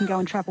 and you can go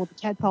and trap all the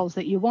tadpoles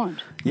that you want.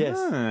 Yes.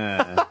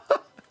 Ah.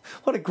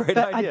 What a great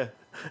But idea.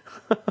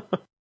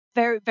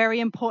 Very, very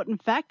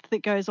important fact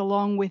that goes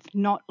along with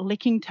not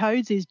licking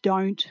toads is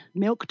don't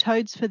milk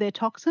toads for their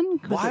toxin,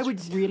 because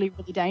it's really,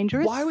 really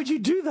dangerous. Why would you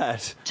do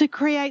that? To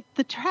create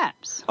the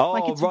traps. Oh,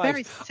 like it's right.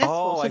 very successful.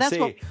 Oh, so I that's see.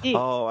 what we did.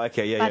 Oh,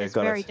 okay. Yeah, but yeah, it's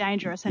got very it.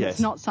 dangerous, and Yes. it's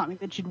not something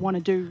that you'd want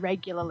to do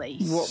regularly.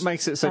 What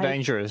makes it so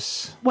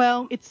dangerous?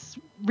 Well, it's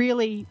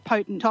really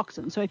potent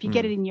toxin. So if you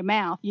get it in your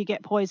mouth, you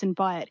get poisoned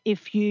by it.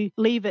 If you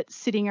leave it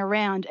sitting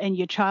around and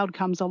your child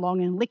comes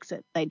along and licks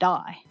it, they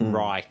die.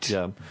 Right.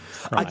 Yeah.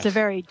 It's a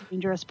very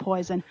dangerous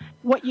poison.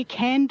 What you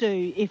can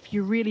do if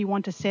you really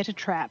want to set a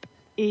trap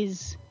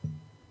is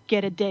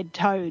get a dead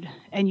toad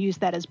and use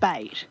that as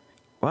bait.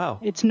 Wow.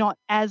 It's not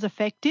as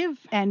effective,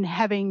 and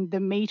having the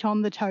meat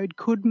on the toad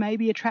could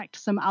maybe attract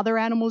some other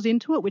animals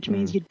into it, which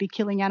means you'd be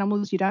killing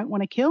animals you don't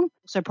want to kill,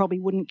 so probably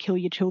wouldn't kill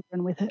your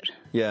children with it.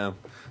 Yeah.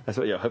 That's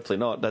what. Yeah. Hopefully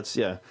not. That's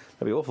that'd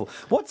be awful.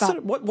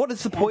 What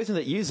is the poison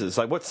it uses?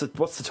 Like, what's the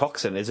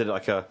toxin? Is it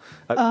like a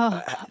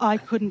I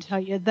couldn't tell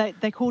you.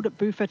 They called it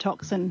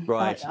bufotoxin.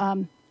 Right.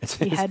 But,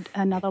 we had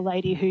another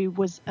lady who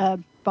was a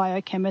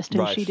biochemist, and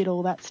Right. she did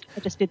all that stuff. I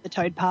just did the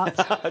toad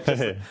parts.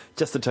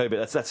 just the toad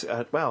bit? That's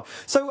wow.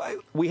 So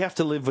we have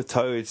to live with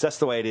toads. That's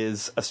the way it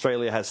is.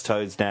 Australia has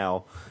toads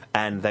now,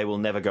 and they will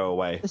never go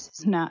away.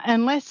 No,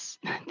 unless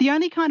the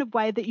only kind of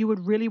way that you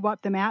would really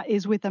wipe them out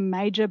is with a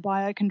major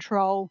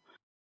biocontrol,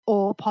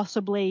 or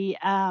possibly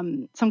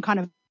some kind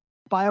of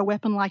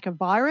bioweapon like a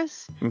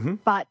virus. Mm-hmm.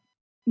 But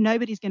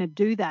nobody's going to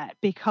do that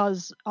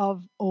because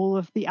of all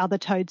of the other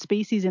toad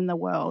species in the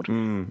world.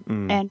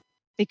 And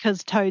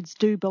because toads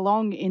do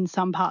belong in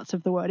some parts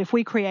of the world. If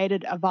we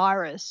created a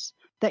virus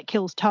that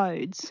kills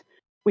toads,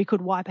 we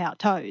could wipe out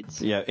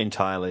toads. Yeah,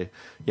 entirely.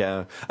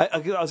 Yeah. I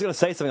was going to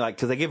say something like,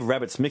 because they give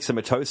rabbits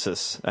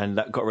myxomatosis, and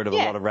that got rid of a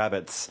lot of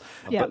rabbits.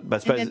 Yeah, But I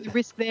suppose, and then the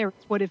risk there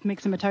is what if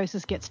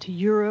myxomatosis gets to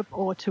Europe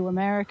or to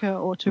America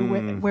or to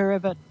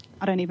wherever.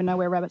 I don't even know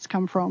where rabbits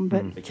come from,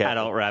 but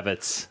Adult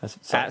rabbits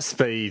at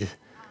speed.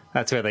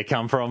 That's where they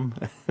come from.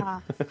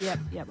 yep,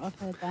 I've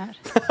heard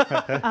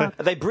that.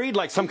 they breed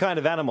like some kind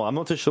of animal. I'm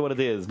not too sure what it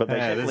is, but they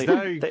definitely...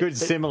 There's no good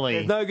simile.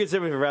 There's no good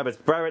simile for rabbits.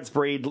 Rabbits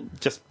breed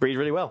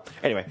really well.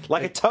 Anyway,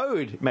 like a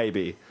toad,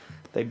 maybe.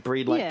 They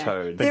breed like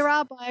toads. There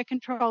are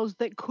biocontrols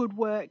that could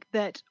work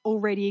that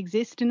already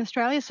exist in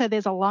Australia. So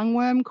there's a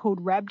lungworm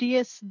called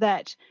Rhabdius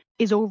that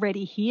is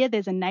already here.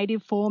 There's a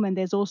native form, and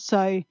there's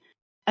also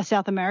a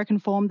South American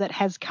form that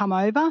has come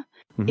over.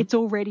 Mm-hmm. It's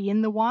already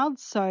in the wild,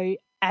 so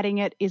adding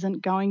it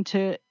isn't going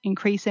to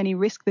increase any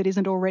risk that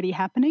isn't already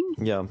happening.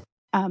 Yeah.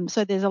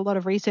 So there's a lot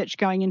of research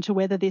going into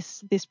whether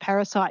this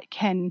parasite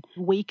can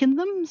weaken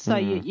them. So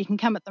you can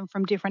come at them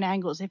from different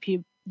angles. If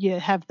you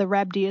have the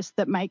Rhabdius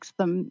that makes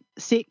them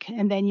sick,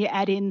 and then you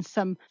add in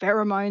some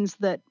pheromones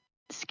that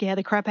scare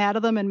the crap out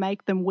of them and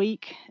make them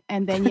weak,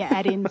 and then you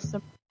add in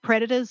some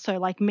predators. So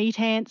like meat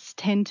ants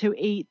tend to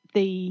eat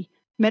the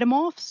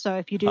metamorphs. So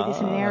if you do this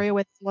in an area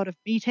where there's a lot of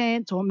meat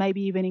ants, or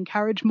maybe even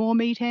encourage more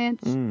meat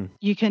ants,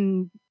 you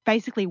can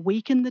basically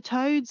weaken the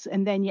toads,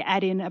 and then you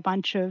add in a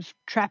bunch of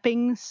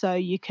trappings so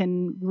you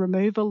can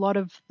remove a lot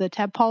of the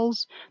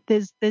tadpoles.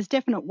 There's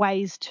definite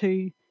ways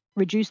to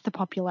reduce the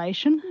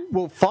population.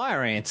 Well,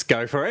 fire ants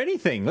go for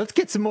anything. Let's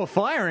get some more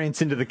fire ants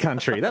into the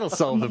country. That'll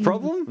solve the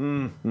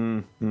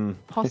problem.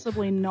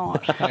 Possibly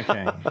not.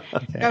 Okay.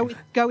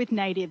 Go with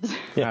natives.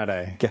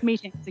 Righto.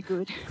 Meat ants are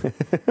good.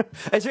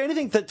 Is there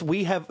anything that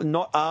we have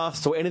not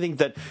asked, or anything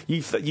that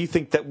you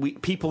think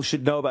that people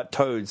should know about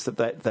toads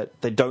that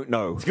they don't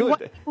know? It's good. What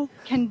people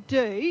can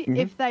do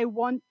if they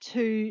want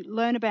to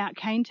learn about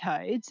cane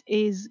toads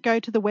is go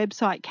to the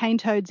website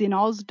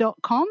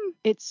canetoadsinoz.com.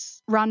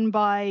 It's run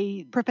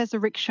by Professor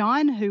Rick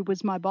Shine, who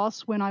was my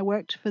boss when I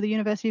worked for the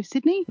University of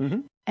Sydney,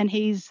 and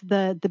he's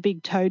the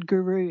big toad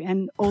guru,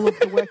 and all of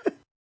the work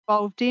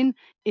involved in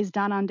is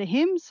done under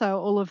him. So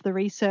all of the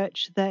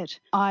research that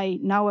I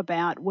know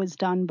about was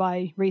done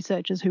by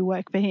researchers who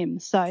work for him.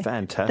 So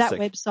fantastic.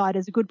 That website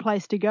is a good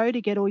place to go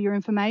to get all your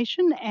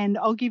information, and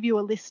I'll give you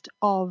a list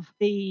of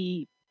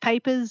the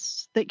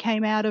papers that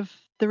came out of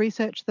the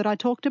research that I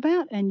talked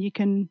about, and you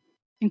can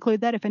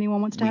include that if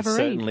anyone wants to have a read.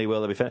 Certainly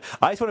will. That'd be fun.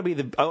 I just want to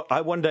be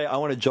one day I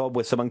want a job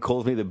where someone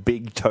calls me the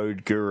Big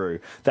Toad Guru.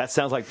 That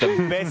sounds like the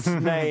best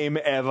name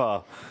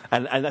ever.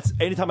 And that's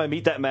anytime I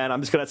meet that man,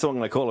 I'm just going to have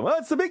someone I call him. Oh,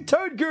 it's the Big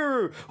Toad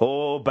Guru.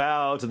 Oh,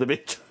 bow to the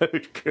Big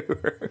Toad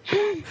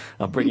Guru.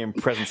 I'll bring him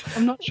presents.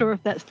 I'm not sure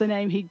if that's the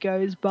name he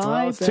goes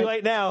by. Oh, it's too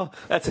late now.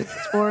 That's it.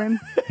 For him.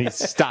 He's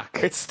stuck.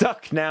 It's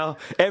stuck now.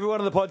 Everyone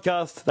on the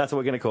podcast, that's what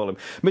we're going to call him.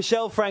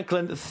 Michelle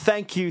Franklin,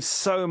 thank you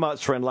so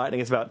much for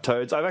enlightening us about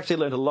toads. I've actually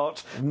learned a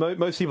lot.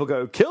 most people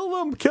go, kill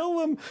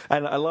them.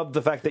 And I love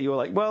the fact that you were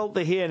like, well,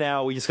 they're here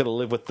now. We just got to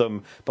live with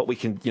them, but we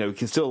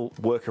can still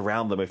work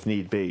around them if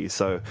need be.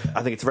 So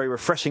I think it's a very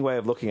refreshing way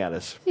of looking at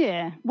it.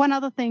 Yeah. One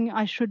other thing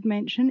I should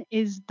mention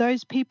is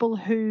those people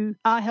who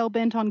are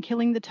hell-bent on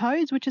killing the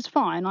toads, which is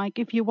fine. Like,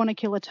 if you want to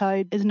kill a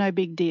toad, there's no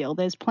big deal.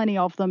 There's plenty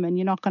of them and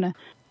you're not going to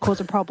cause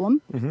a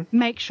problem.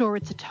 Make sure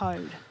it's a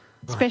toad.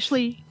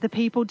 Especially the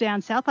people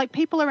down south. Like,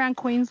 people around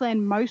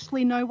Queensland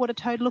mostly know what a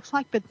toad looks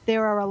like, but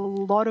there are a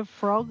lot of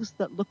frogs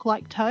that look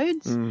like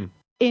toads.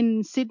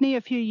 In Sydney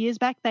a few years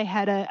back, they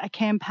had a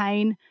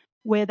campaign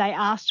where they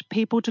asked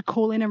people to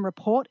call in and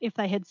report if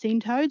they had seen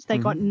toads. They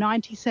got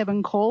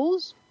 97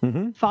 calls.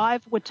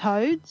 5 were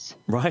toads.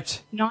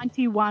 Right.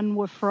 91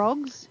 were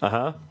frogs.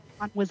 Uh-huh.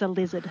 1 was a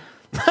lizard.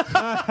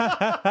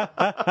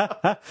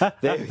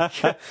 There we go.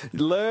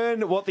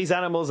 Learn what these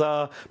animals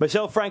are.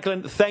 Michelle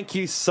Franklin, thank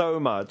you so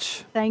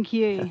much. Thank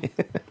you.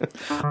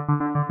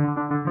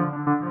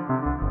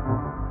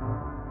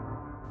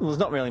 Well, there's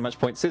not really much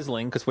point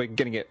sizzling because we're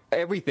going to get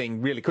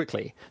everything really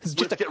quickly. It's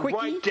just Let's a get quickie.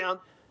 right down.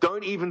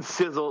 Don't even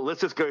sizzle.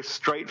 Let's just go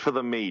straight for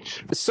the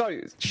meat.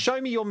 So, show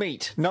me your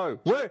meat. No,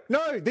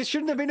 this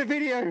shouldn't have been a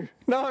video.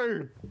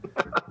 No.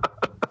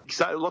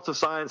 So, lots of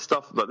science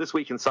stuff. Like this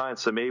week in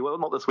science for me. Well,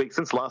 not this week.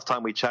 Since last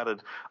time we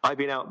chatted, I've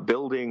been out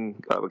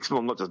building,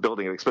 well, not just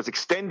building it, but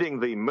extending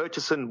the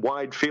Murchison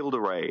Wide Field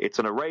Array. It's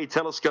an array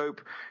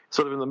telescope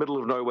sort of in the middle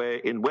of nowhere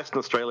in Western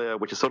Australia,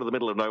 which is sort of the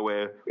middle of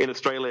nowhere, in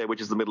Australia, which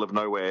is the middle of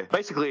nowhere.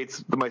 Basically,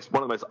 it's one of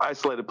the most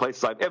isolated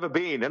places I've ever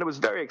been, and it was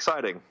very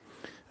exciting.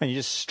 And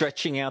you're just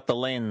stretching out the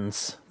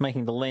lens,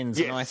 making the lens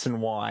nice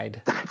and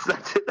wide.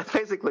 That's it. That's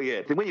basically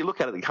it. And when you look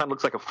at it, it kind of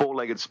looks like a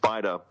four-legged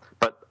spider,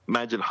 but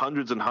imagine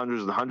hundreds and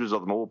hundreds and hundreds of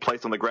them all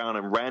placed on the ground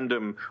in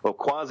random or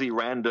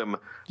quasi-random.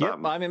 Yep,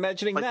 I'm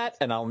imagining that,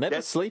 and I'll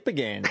never sleep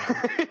again.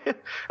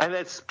 And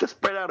that's just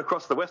spread out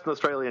across the Western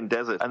Australian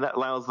desert, and that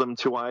allows them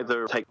to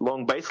either take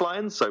long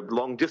baselines, so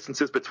long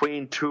distances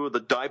between two of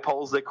the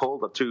dipoles, they're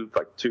called, the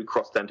two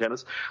crossed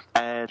antennas,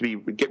 and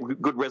get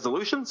good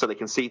resolution so they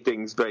can see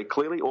things very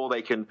clearly, or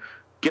they can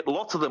get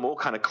lots of them all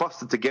kind of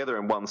clustered together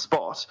in one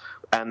spot,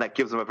 and that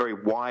gives them a very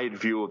wide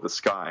view of the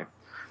sky.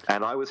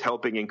 And I was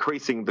helping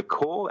increasing the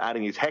core,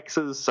 adding these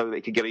hexes so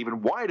they could get an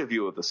even wider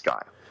view of the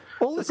sky.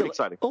 That's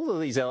exciting. All of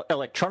these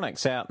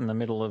electronics out in the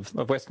middle of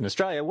Western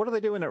Australia, what do they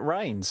do when it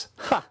rains?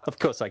 Ha! Of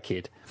course I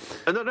kid.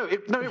 No,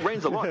 it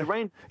rains a lot. It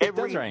rained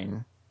every... It does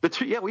rain. The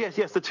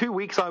 2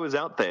 weeks I was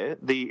out there,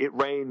 it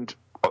rained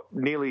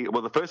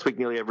the first week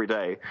nearly every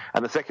day,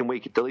 and the second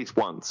week at least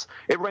once.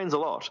 It rains a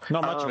lot.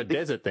 Not much of a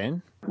desert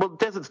then. Well,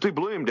 deserts do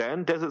bloom,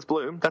 Dan. Deserts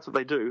bloom. That's what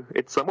they do.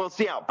 It's it's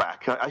the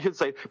outback. I should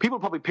say. People are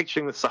probably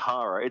picturing the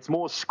Sahara. It's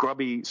more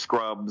scrubby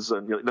scrubs,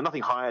 and they're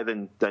nothing higher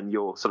than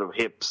your sort of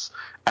hips,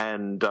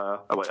 and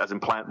as in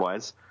plant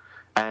wise.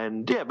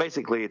 And yeah,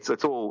 basically, it's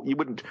all you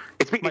wouldn't.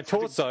 My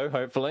torso,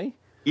 hopefully.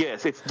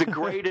 Yes, it's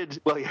degraded.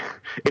 Well,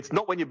 it's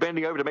not when you're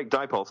bending over to make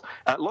dipoles.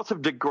 Lots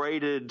of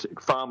degraded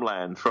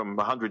farmland from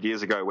 100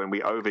 years ago when we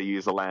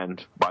overused the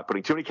land by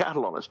putting too many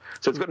cattle on it.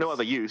 So it's got no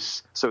other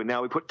use. So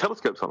now we put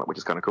telescopes on it, which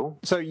is kind of cool.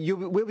 So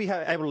we'll be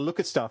able to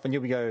look at stuff and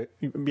you'll be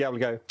able to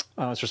go,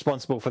 it's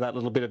responsible for that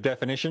little bit of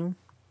definition.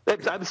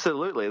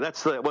 Absolutely.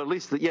 That's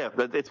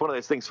it's one of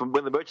those things from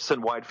when the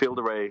Murchison Wide Field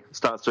Array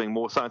starts doing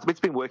more science. It's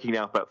been working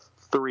now for about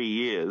 3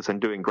 years and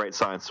doing great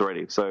science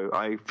already. So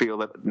I feel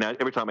that now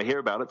every time I hear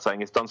about it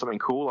saying it's done something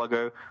cool, I'll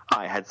go,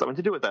 I had something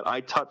to do with that. I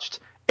touched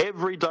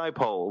every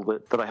dipole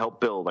that I helped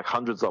build, like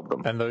hundreds of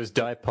them. And those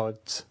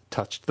dipods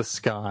touched the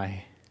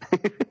sky.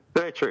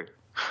 Very true.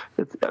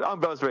 I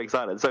was very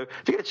excited. So if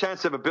you get a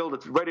chance to ever build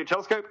a radio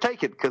telescope,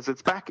 take it, because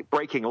it's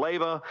back-breaking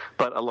labour,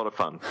 but a lot of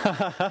fun.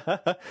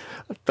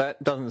 That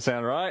doesn't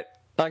sound right.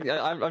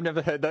 I've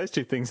never heard those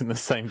two things in the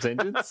same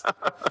sentence.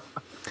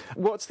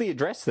 What's the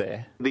address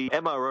there? The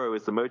MRO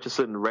is the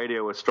Murchison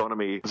Radio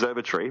Astronomy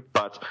Observatory,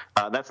 but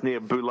that's near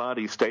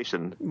Buladi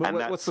Station.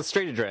 What's the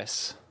street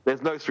address?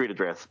 There's no street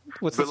address.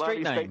 What's the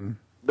street name?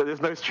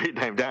 There's no street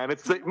name, Dan.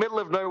 It's the middle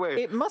of nowhere.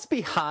 It must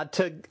be hard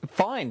to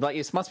find.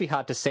 It must be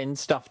hard to send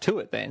stuff to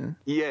it then.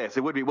 Yes,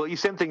 it would be. Well, you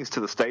send things to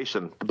the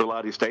station, the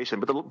Buladi Station,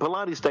 but the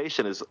Buladi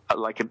Station is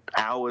like an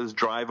hour's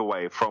drive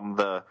away from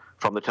the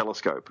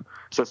telescope.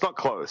 So it's not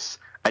close,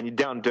 and you're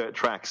down dirt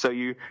tracks. So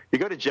you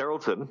go to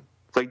Geraldton.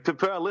 So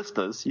for our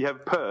listeners, you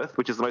have Perth,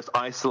 which is the most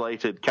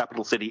isolated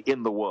capital city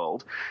in the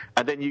world,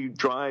 and then you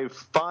drive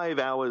 5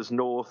 hours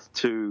north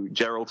to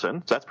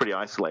Geraldton, so that's pretty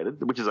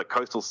isolated, which is a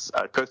coastal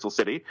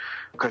city,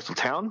 coastal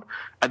town,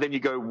 and then you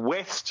go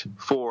west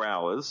 4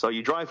 hours, so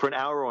you drive for an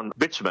hour on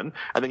bitumen,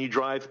 and then you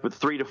drive for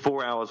 3 to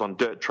 4 hours on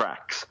dirt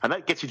tracks, and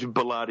that gets you to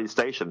Buladi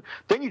Station.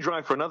 Then you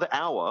drive for another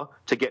hour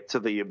to get to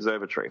the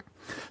observatory.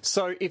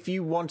 So if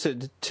you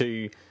wanted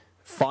to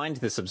find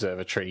this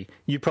observatory,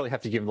 you'd probably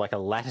have to give like a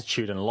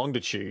latitude and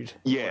longitude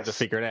to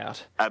figure it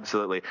out.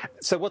 Absolutely.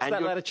 So what's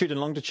that latitude and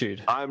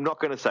longitude? I'm not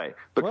going to say,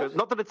 because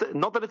not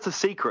that it's a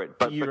secret,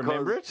 but do you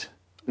remember it?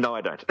 No,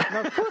 I don't.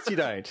 No, of course you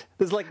don't.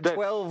 There's like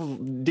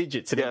 12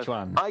 digits in each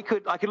one. I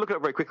could look at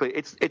it very quickly.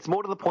 It's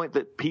more to the point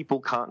that people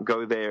can't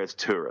go there as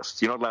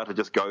tourists. You're not allowed to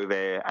just go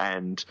there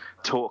and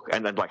talk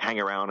and then like hang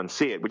around and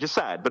see it, which is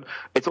sad. But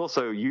it's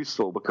also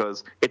useful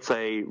because it's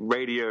a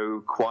radio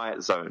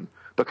quiet zone,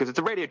 because it's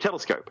a radio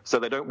telescope. So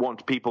they don't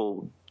want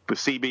people with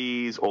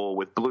CBs or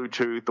with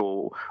Bluetooth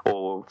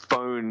or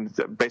phones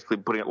basically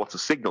putting out lots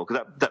of signal,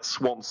 because that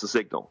swamps the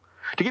signal.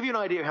 To give you an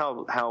idea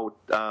of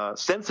how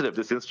sensitive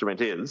this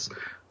instrument is,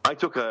 I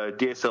took a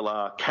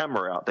DSLR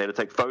camera out there to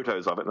take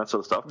photos of it and that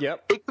sort of stuff.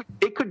 Yep.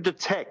 It could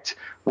detect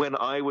when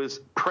I was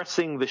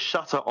pressing the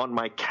shutter on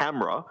my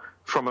camera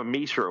from a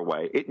meter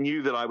away. It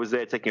knew that I was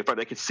there taking a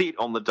photo. They could see it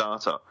on the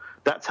data.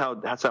 That's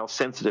how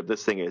sensitive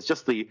this thing is.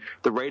 Just the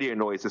radio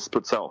noise this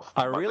puts off.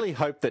 I really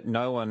hope that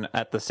no one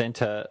at the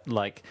centre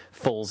like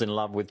falls in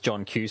love with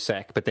John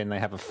Cusack, but then they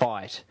have a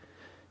fight.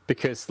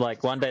 Because,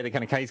 like, one day he's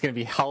going to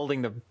be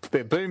holding the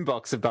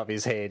boombox above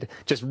his head,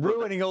 just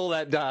ruining all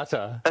that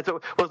data.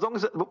 Well, as long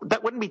as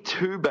that wouldn't be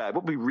too bad.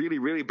 What would be really,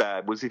 really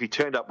bad was if he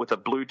turned up with a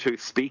Bluetooth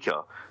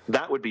speaker.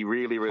 That would be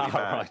really, really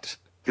bad. Right.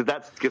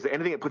 Because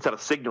anything that puts out a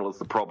signal is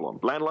the problem.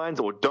 Landlines,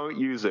 or don't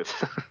use it,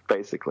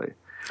 basically.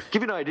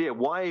 Give you an idea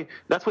why.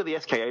 That's where the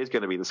SKA is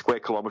going to be, the Square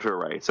Kilometre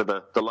Array. So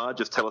the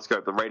largest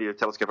telescope, the radio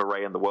telescope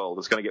array in the world,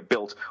 is going to get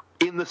built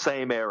in the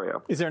same area.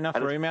 Is there enough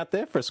room out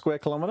there for a square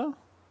kilometre?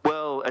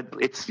 Well,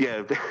 it's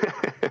going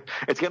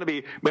to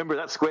be. Remember,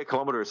 that square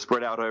kilometre is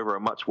spread out over a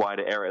much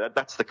wider area.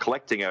 That's the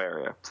collecting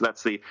area. So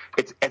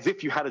it's as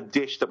if you had a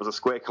dish that was a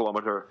square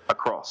kilometre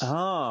across.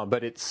 Ah,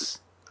 but it's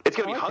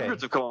going to be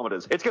hundreds of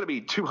kilometres. It's going to be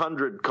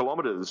 200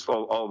 kilometres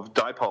of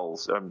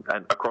dipoles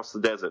and across the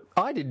desert.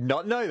 I did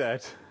not know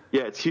that.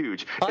 Yeah, it's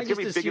huge. I just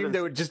assumed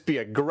there would just be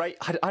a great,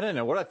 I don't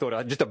know what I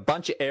thought, just a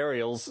bunch of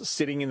aerials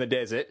sitting in the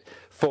desert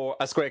for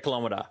a square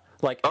kilometre.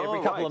 Like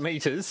every couple of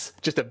metres,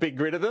 just a big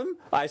grid of them.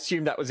 I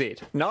assumed that was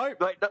it. No?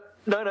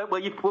 No. Well,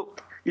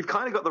 you've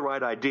kind of got the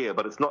right idea,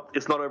 but it's not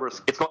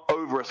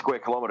over a square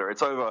kilometre.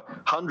 It's over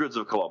hundreds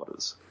of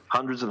kilometres.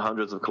 Hundreds and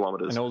hundreds of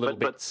kilometres. And all little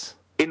bits.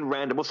 In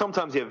random, well,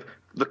 sometimes you have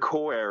the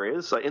core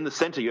areas. In the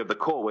center, you have the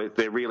core where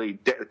they're really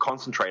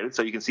concentrated,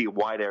 so you can see a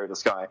wide area of the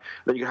sky.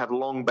 Then you can have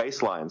long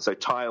baselines,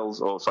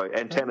 so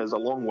antennas a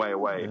long way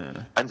away,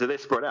 and so they're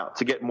spread out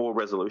to get more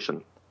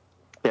resolution.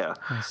 Yeah,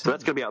 so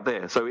that's going to be out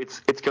there. So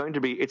it's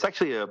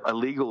actually a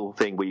legal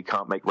thing where you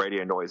can't make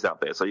radio noise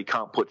out there. So you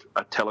can't put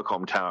a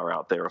telecom tower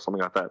out there or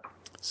something like that.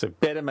 So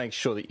better make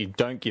sure that you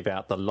don't give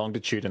out the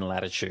longitude and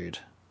latitude.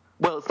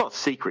 Well, it's not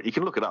secret. You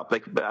can look it up.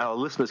 Our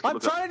listeners can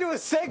look it up. I'm trying to do a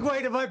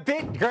segue to my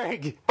bit,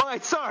 Greg.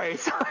 Right, sorry.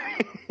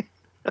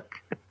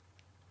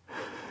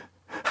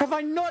 Have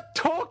I not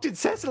talked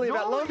incessantly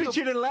about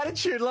longitude and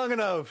latitude long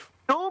enough?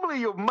 Normally,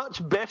 you're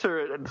much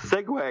better at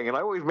segueing, and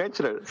I always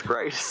mention it. It's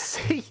great.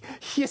 See,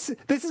 yes,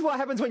 this is what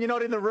happens when you're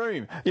not in the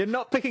room. You're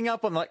not picking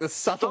up on like the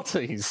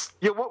subtleties.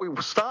 We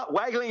start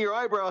waggling your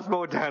eyebrows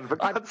more, Dan.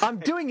 I'm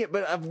doing it,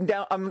 but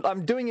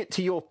I'm doing it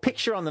to your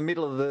picture on the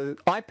middle of the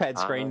iPad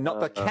screen, not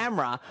the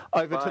camera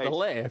over to the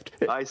left.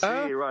 I see.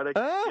 Right.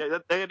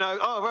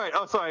 Oh, right.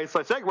 Oh, sorry.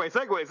 So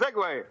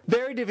segue.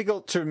 Very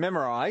difficult to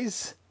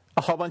memorize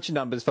a whole bunch of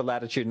numbers for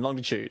latitude and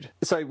longitude.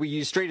 So we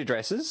use street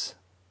addresses.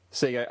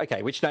 So you go,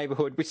 okay, which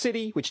neighbourhood, which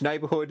city, which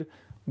neighbourhood,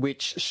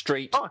 which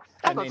street. Oh,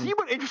 hang on, so you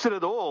weren't interested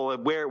at all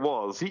in where it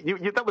was.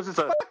 That was just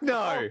a... Fuck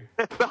no.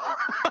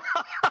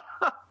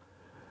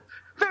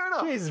 Fair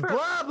enough. Jeez,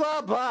 blah,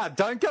 blah, blah.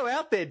 Don't go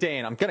out there,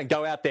 Dan. I'm going to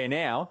go out there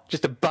now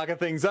just to bugger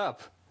things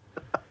up.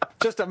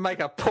 Just to make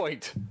a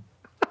point.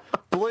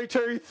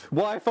 Bluetooth,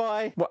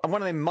 Wi-Fi,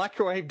 one of them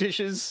microwave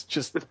dishes.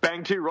 Just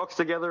bang two rocks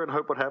together and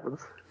hope what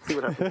happens. See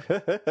what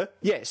happens.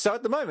 Yeah, so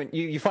at the moment,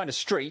 you find a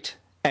street...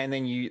 And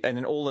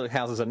then all the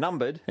houses are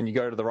numbered, and you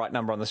go to the right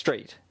number on the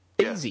street.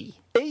 Easy,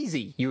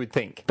 you would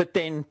think. But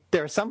then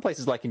there are some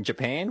places, like in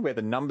Japan, where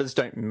the numbers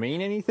don't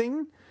mean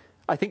anything.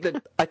 I think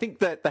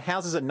that the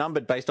houses are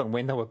numbered based on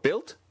when they were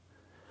built.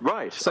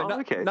 Right. So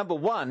number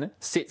one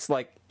sits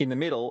like in the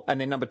middle,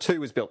 and then number two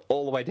was built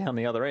all the way down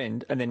the other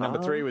end, and then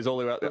number three was all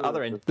the way at the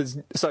other end.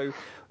 So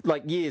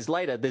years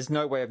later, there's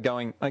no way of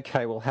going,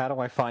 okay, well, how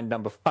do I find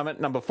I'm at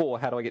number 4,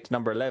 how do I get to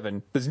number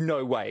 11? There's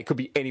no way. It could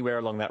be anywhere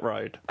along that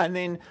road. And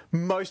then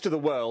most of the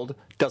world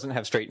doesn't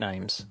have street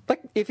names.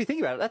 Like, if you think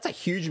about it, that's a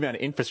huge amount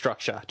of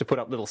infrastructure to put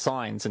up little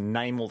signs and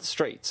name all the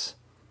streets.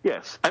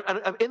 Yes.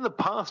 And in the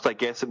past, I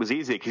guess, it was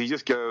easier because you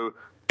just go...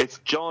 It's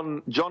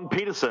John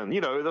Peterson,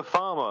 the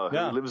farmer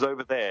who lives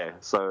over there.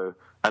 So,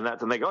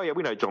 and they go, oh yeah,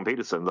 we know John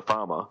Peterson, the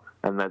farmer,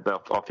 and then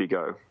off you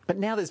go. But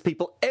now there's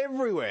people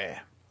everywhere.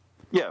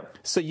 Yeah.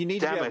 So you need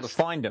to be able to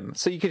find them.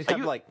 So you could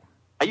have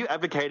Are you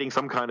advocating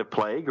some kind of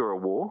plague or a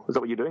war? Is that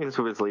what you're doing? Is this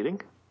where it's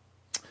leading?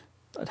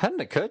 It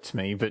hadn't occurred to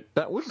me, but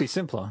that would be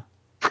simpler.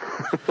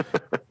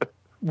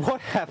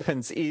 What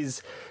happens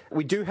is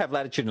we do have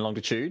latitude and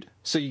longitude,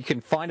 so you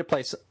can find a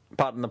place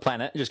part on the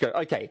planet and just go,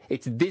 okay,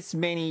 it's this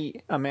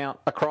many amount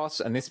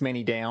across and this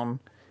many down.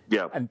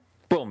 Yeah. And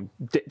boom,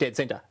 dead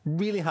center.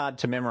 Really hard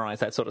to memorize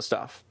that sort of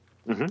stuff.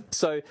 Mm-hmm.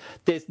 So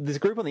there's a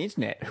group on the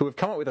internet who have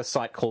come up with a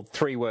site called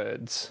 3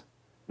 Words.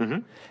 Mm-hmm.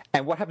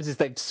 And what happens is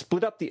they've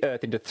split up the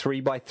Earth into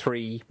 3 by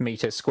 3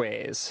 meter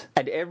squares.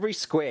 And every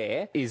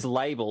square is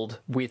labelled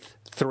with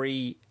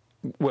 3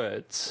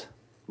 words.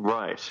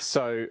 Right.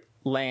 So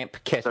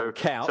lamp, kettle,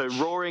 couch. So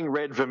roaring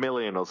red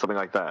vermilion or something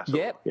like that.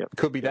 Yep.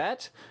 Could be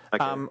that.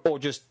 Okay. Or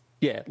just,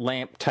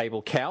 lamp,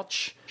 table,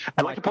 couch.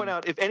 I'd like to point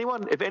out, if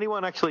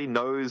anyone actually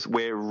knows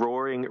where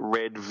roaring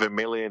red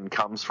vermilion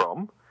comes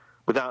from,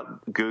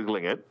 without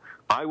Googling it,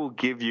 I will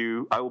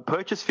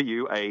purchase for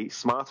you a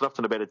Smart Enough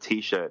to Know Better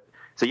t-shirt.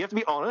 So you have to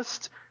be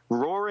honest.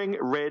 Roaring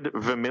red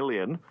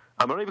vermilion.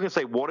 I'm not even going to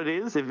say what it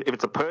is. If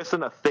it's a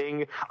person, a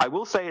thing, I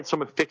will say it's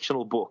from a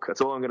fictional book.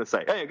 That's all I'm going to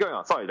say. Hey, go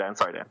on. Sorry, Dan.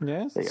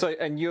 Yes. So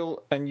and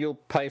you'll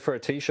pay for a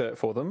t-shirt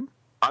for them.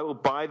 I will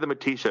buy them a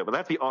t-shirt, but they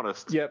have to be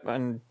honest. Yep,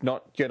 and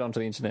not get onto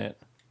the internet.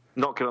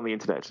 Not get on the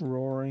internet.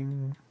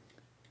 Roaring.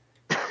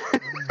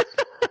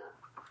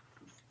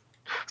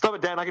 Stop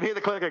it, Dan. I can hear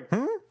the clicking.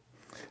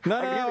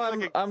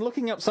 No, I'm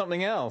looking up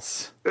something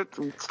else.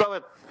 Stop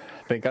it.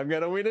 I think I'm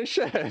going to win a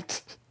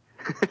shirt.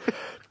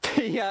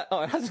 It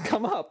hasn't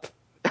come up.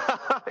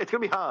 It's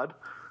going to be hard.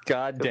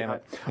 God damn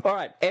it. All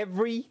right,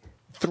 every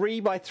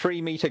 3 by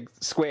 3 meter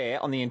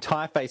square on the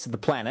entire face of the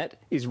planet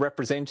is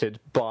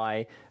represented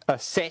by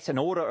an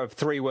order of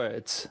 3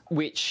 words,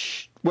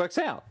 which works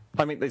out.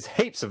 I mean, there's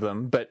heaps of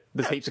them, but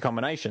there's heaps of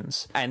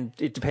combinations, and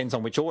it depends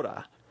on which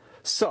order.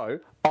 So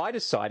I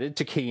decided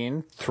to key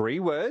in 3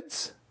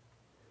 words.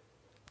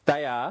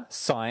 They are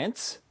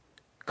science,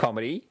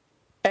 comedy,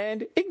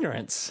 and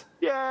ignorance.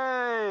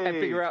 Yay! And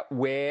figure out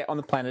where on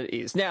the planet it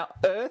is. Now,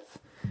 Earth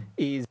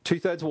is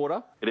 2/3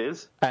 water. It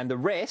is. And the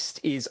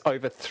rest is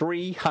over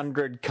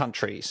 300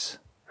 countries.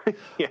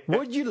 Yeah.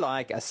 Would you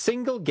like a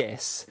single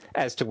guess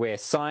as to where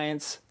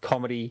science,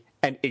 comedy,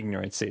 and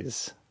ignorance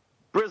is?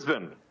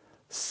 Brisbane.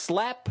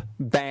 Slap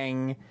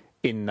bang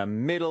in the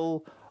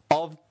middle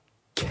of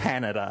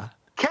Canada.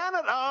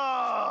 Canada!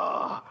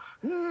 Oh,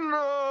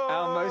 no!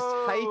 Our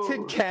most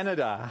hated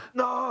Canada.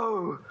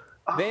 No!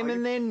 Them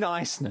and their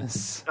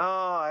niceness. Oh,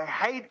 I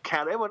hate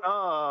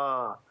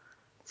Canada.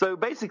 So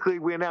basically,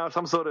 we're now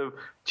some sort of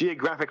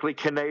geographically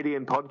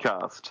Canadian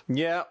podcast.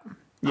 Yeah.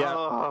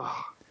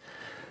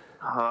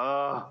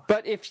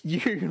 But if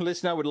you,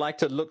 listener, would like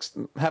to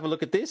have a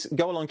look at this,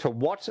 go along to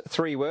what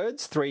 3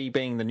 words, 3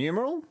 being the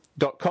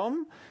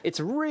numeral.com. It's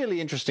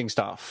really interesting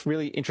stuff,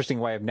 really interesting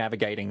way of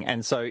navigating.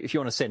 And so if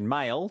you want to send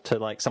mail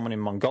to someone in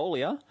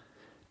Mongolia,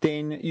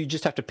 then you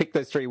just have to pick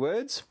those 3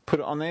 words, put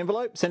it on the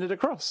envelope, send it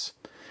across.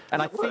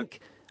 And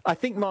I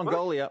think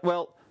Mongolia,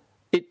 well,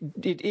 it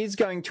is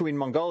going to in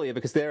Mongolia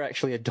because they're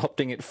actually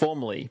adopting it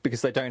formally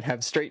because they don't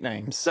have street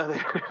names.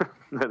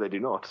 No, they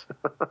do not.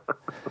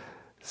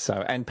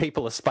 So, and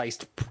people are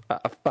spaced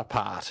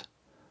apart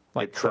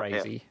like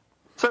crazy. Yeah.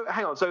 So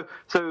hang on. So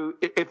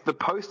if the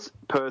post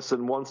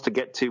person wants to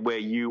get to where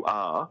you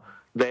are,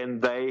 then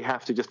they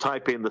have to just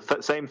type in the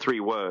same 3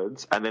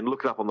 words and then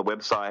look it up on the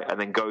website and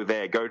then go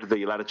to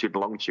the latitude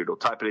and longitude or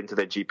type it into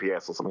their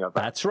GPS or something like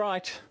that. That's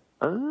right.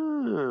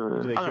 I'm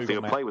going to have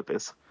to play with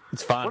this.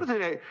 It's fun. What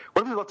if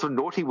there's lots of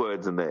naughty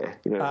words in there?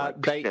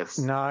 Penis.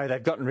 No,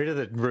 they've gotten rid of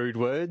the rude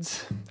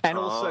words and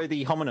also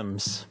the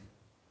homonyms.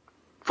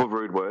 For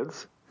rude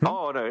words?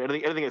 Oh, no,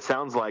 anything that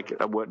sounds like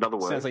another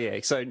word. Sounds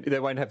like, so they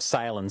won't have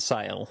sail and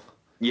sail.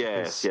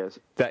 Yes.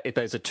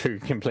 Those are 2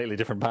 completely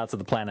different parts of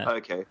the planet.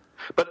 Okay.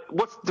 But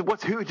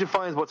who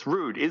defines what's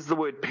rude? Is the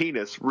word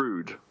penis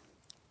rude?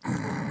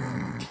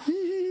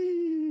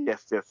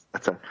 Yes.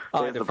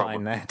 I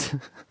define that.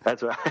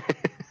 That's right.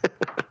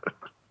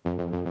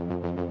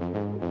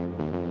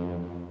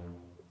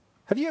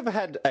 Have you ever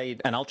had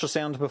an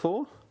ultrasound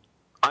before?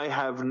 I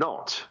have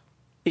not.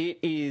 It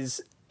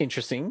is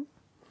interesting.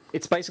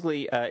 It's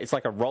basically, it's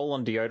like a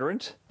roll-on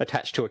deodorant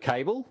attached to a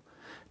cable.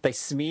 They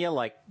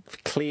smear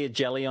clear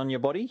jelly on your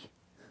body.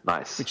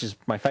 Nice. Which is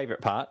my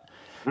favourite part.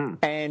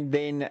 And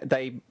then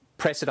they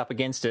press it up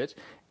against it,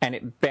 and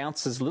it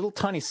bounces little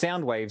tiny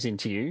sound waves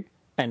into you,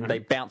 and they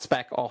bounce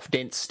back off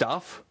dense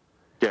stuff.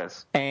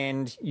 Yes.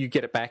 And you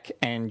get it back,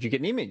 and you get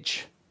an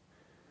image.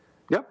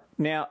 Yep.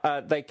 Now,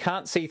 they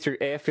can't see through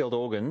air-filled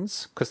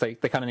organs because they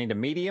kind of need a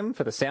medium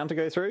for the sound to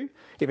go through.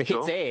 If it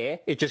hits air,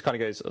 it just kind of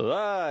goes,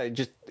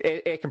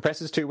 air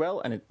compresses too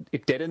well and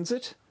it deadens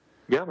it.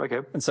 Yeah,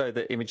 okay. And so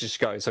the image just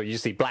goes. So you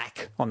just see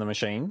black on the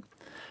machine.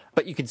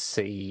 But you can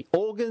see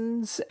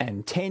organs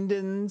and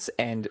tendons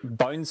and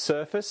bone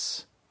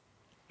surface.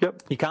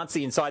 Yep. You can't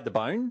see inside the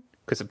bone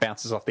because it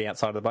bounces off the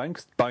outside of the bone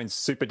because the bone's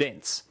super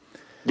dense.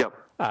 Yep.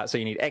 So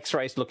you need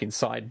x-rays to look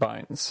inside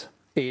bones.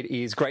 It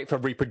is great for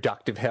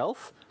reproductive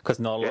health because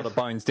not a lot of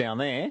bones down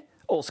there.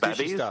 All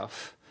squishy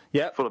stuff.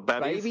 Yep. Full of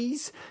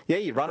babies? Yeah,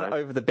 you run it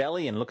over the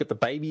belly and look at the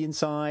baby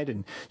inside,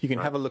 and you can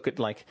have a look at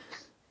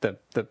the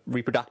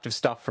reproductive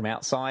stuff from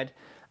outside.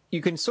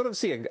 You can sort of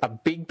see a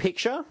big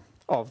picture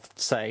of,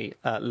 say,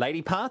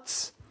 lady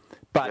parts,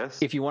 but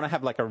if you want to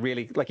have a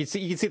really you can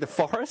see the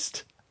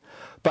forest,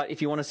 but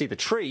if you want to see the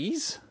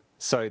trees,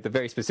 so the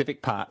very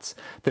specific parts,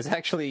 there's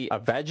actually a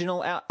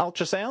vaginal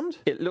ultrasound.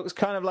 It looks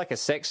kind of like a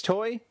sex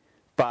toy,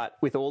 but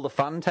with all the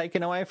fun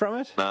taken away from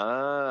it.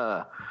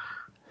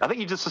 I think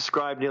you just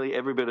described nearly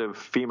every bit of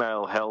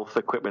female health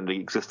equipment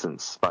in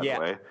existence, by the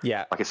way.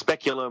 Yeah. Like a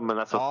speculum and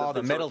that sort of Oh,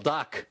 the metal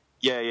duck.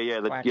 Yeah.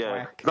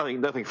 Quack, quack.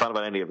 Nothing fun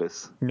about any of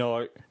this.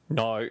 No.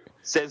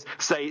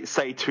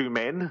 Say two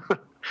men.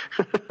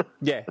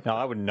 Yeah, no,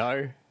 I wouldn't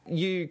know.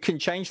 You can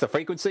change the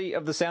frequency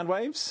of the sound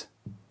waves.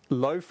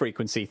 Low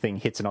frequency thing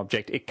hits an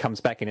object, it comes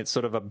back and it's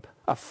sort of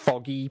a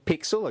foggy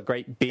pixel, a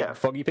great big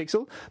foggy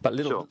pixel. But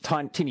little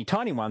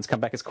tiny ones come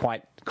back as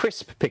quite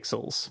crisp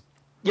pixels.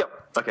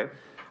 Yep. Okay.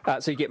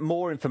 So you get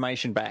more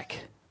information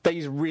back. They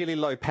use really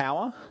low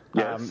power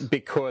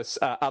because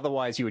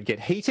otherwise you would get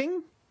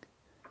heating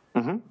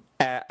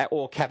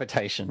or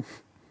cavitation.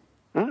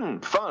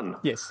 Fun.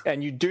 Yes,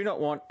 and you do not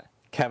want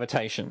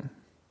cavitation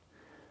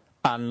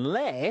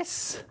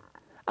unless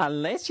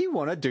you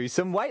want to do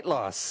some weight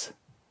loss.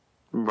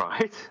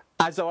 Right.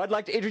 So I'd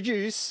like to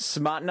introduce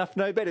Smart Enough to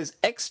Know Better's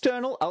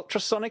external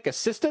ultrasonic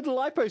assisted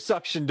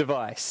liposuction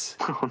device.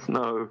 Oh,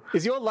 no.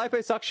 Is your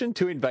liposuction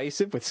too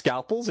invasive with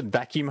scalpels and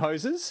vacuum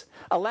hoses?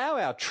 Allow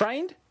our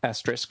trained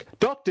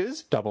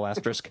doctors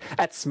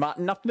at Smart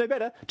Enough to Know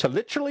Better to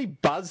literally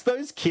buzz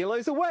those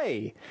kilos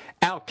away.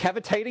 Our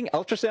cavitating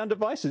ultrasound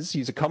devices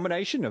use a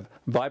combination of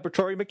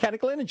vibratory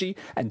mechanical energy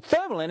and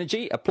thermal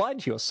energy applied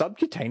to your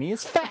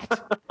subcutaneous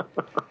fat.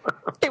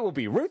 It will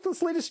be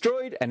ruthlessly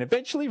destroyed and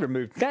eventually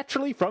removed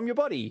naturally from your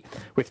body.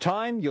 With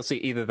time, you'll see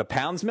either the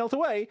pounds melt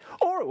away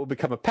or it will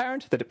become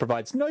apparent that it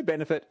provides no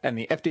benefit and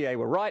the FDA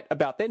were right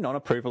about their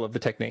non-approval of the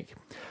technique.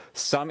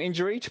 Some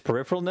injury to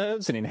peripheral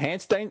nerves and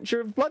enhanced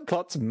danger of blood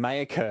clots may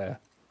occur.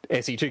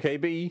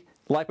 SE2KB,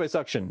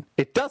 liposuction.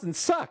 It doesn't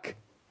suck! !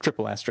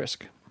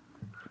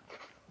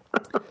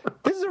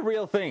 This is a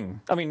real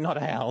thing. I mean,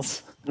 not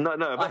ours. No.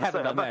 I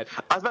haven't done that.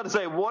 I was about to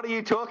say, what are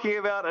you talking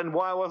about, and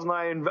why wasn't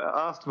I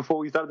asked before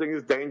we started doing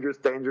this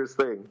dangerous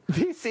thing?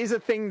 This is a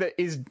thing that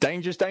is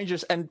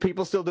dangerous, and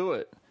people still do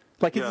it.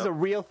 Like, this is a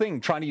real thing,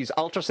 trying to use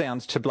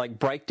ultrasounds to, like,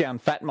 break down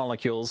fat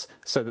molecules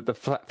so that the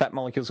fat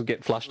molecules will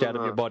get flushed out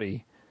of your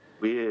body.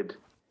 Weird.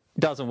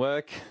 Doesn't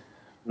work.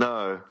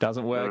 No.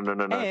 Doesn't work.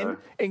 No. And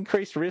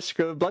increased risk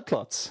of blood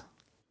clots.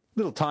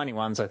 Little tiny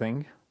ones, I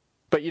think.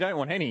 But you don't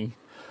want any.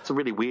 It's a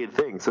really weird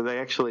thing. So they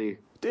actually...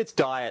 It's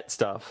diet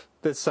stuff.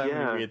 There's so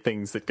many weird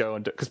things that go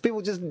into it. Because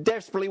people just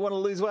desperately want to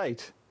lose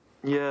weight.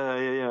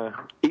 Yeah.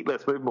 Eat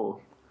less, move more.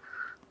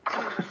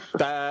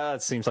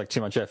 That seems like too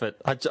much effort.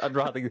 I'd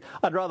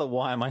rather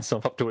wire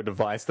myself up to a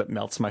device that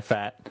melts my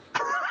fat.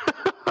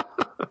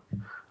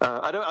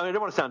 I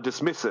don't want to sound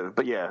dismissive,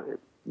 but yeah,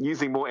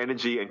 using more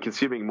energy and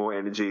consuming more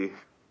energy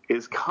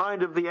is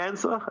kind of the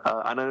answer.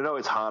 And I know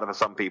it's harder for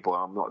some people.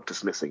 I'm not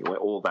dismissing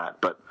all that,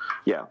 but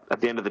yeah,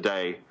 at the end of the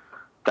day,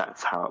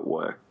 that's how it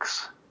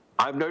works.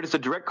 I've noticed a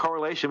direct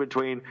correlation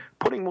between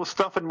putting more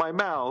stuff in my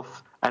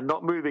mouth and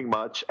not moving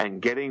much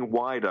and getting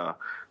wider.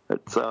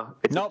 It's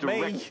not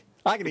me.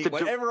 I can eat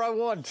whatever I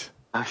want.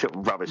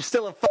 Rubbish. I'm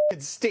still a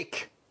fucking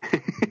stick.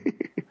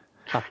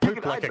 I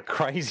poop like a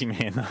crazy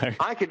man, though.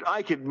 I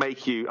could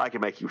make you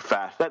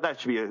fat. That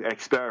should be an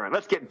experiment.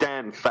 Let's get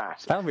Dan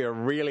fat. That would be a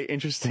really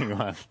interesting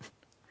one.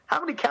 How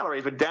many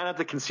calories would Dan have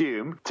to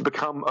consume to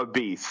become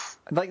obese?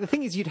 Like, the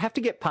thing is, you'd have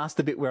to get past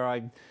the bit where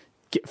I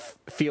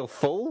feel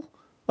full.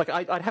 Like,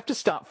 I'd have to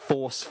start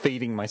force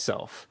feeding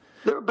myself.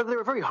 But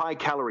they're very high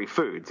calorie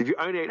foods. If you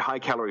only ate high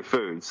calorie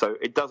foods, so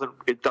it doesn't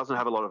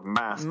have a lot of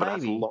mass, but it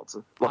has lots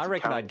of I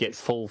reckon calories. I'd get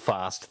full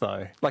fast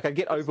though. Like, I'd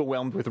get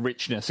overwhelmed with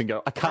richness and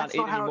go, I can't eat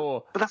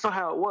anymore. But that's not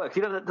how it works.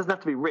 It doesn't have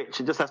to be rich.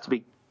 It just has to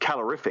be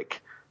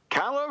calorific.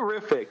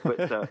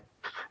 But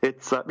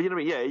it's you know what I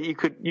mean? Yeah, you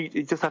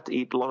just have to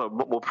eat a lot of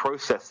more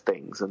processed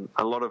things and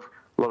a lot of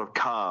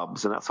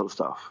carbs and that sort of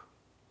stuff.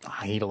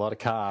 I eat a lot of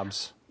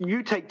carbs.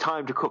 You take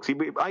time to cook. See,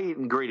 I eat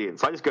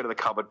ingredients. I just go to the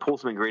cupboard, pull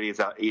some ingredients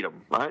out, eat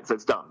them. Right, so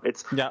it's done.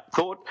 It's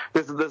thought.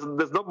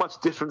 There's not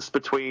much difference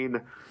between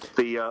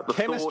the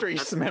chemistry,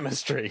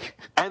 semestry,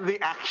 and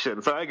the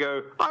action. So I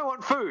go, I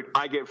want food.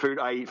 I get food.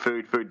 I eat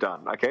food. Food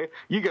done. Okay.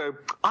 You go,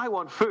 I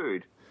want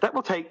food. That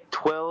will take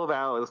 12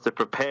 hours to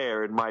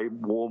prepare in my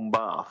warm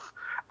bath.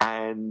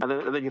 And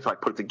then you have to like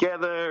put it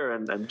together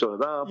and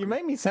join it up. You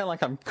make me sound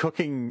like I'm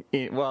cooking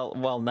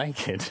while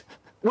naked.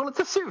 Well,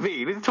 it's a sous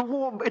vide. It's a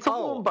warm bath.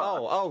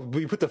 Oh,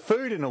 we put the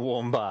food in a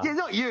warm bath. Yeah,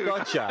 not you.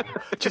 Gotcha.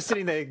 Just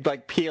sitting there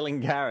like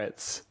peeling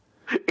carrots.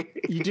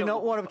 You do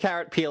not want a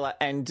carrot peeler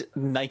and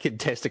naked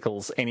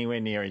testicles anywhere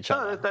near each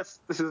other. No,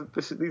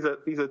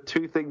 these are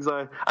two things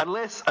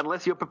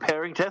unless you're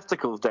preparing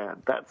testicles,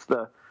 Dan. That's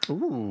the.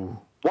 Ooh.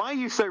 Why are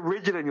you so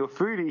rigid in your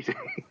food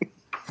eating?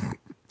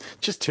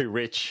 Just too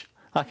rich.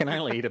 I can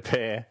only eat a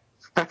pair.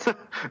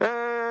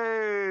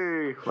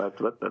 Hey!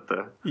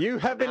 You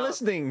have been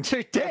listening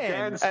to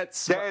Dan at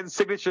Dan's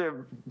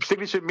signature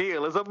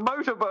meal is a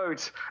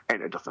motorboat,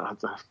 and it doesn't have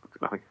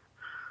nothing.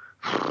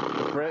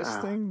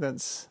 Breast thing.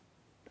 That's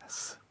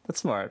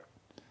smart.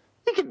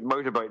 You can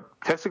motorboat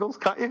testicles,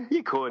 can't you?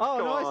 You could. Oh,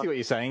 no, I see what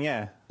you're saying.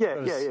 Yeah.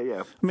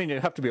 Yeah. I mean, you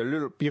have to be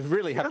you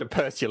really have to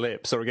purse your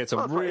lips, or get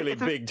some really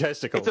big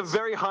testicles. It's a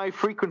very high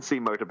frequency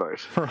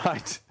motorboat.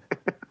 Right.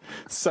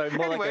 So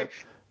more anyway,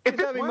 if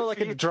That'd it be more works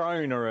like for a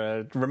drone or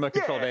a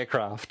remote-controlled Yeah.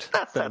 aircraft.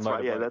 That's than a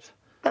right. Yeah, motorboat.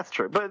 that's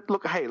true. But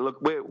look, hey,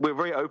 we're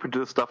very open to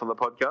this stuff on the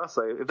podcast.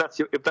 So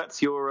if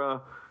that's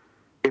your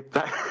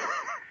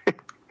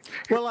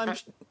Well,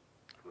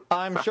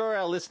 I'm sure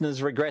our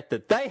listeners regret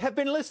that they have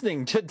been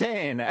listening to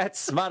Dan at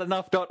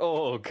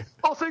smartenough.org.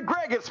 also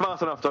Greg at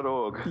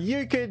smartenough.org.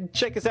 You could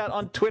check us out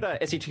on Twitter,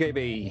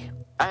 SETKB.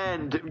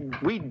 And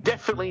we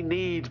definitely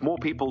need more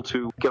people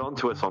to get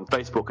onto us on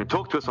Facebook and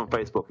talk to us on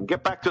Facebook and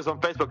get back to us on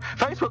Facebook.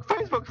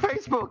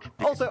 Facebook.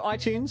 Also,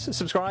 iTunes,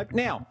 subscribe.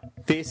 Now,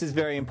 this is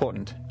very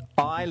important.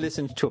 I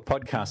listened to a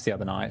podcast the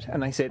other night,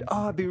 and they said,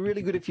 "Oh, it'd be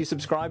really good if you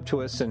subscribed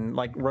to us and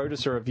wrote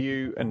us a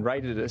review and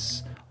rated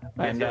us."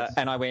 And Yes.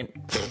 and I went,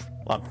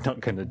 "I'm not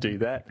going to do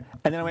that."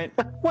 And then I went,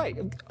 "Wait,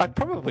 I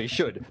probably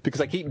should because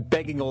I keep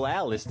begging all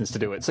our listeners to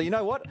do it." So you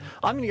know what?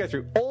 I'm going to go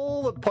through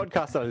all the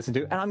podcasts that I listen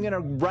to, and I'm going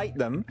to rate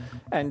them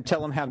and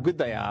tell them how good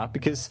they are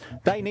because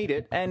they need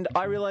it. And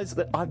I realize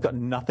that I've got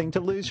nothing to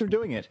lose from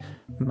doing it.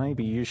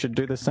 Maybe you should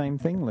do the same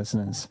thing,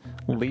 listeners.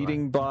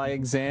 Leading by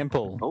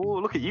example. Oh,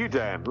 look at you,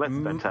 Dan. That's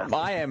fantastic.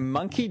 I am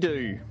Monkey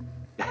Doo.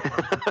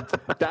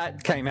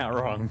 That came out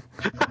wrong.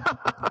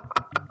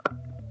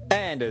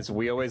 And as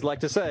we always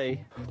like to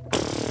say,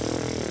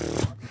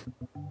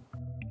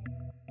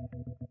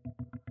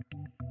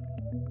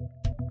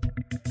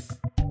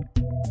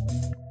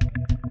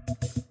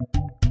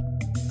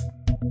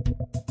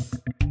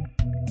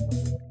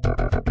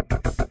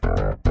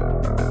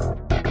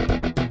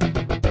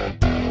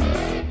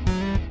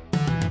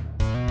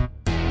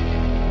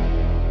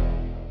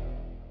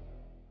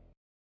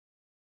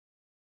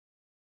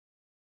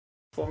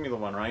 Formula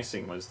One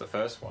racing was the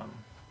first one,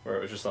 where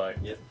it was just like,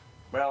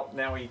 well,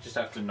 now we just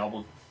have to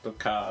nobble the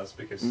cars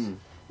because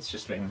it's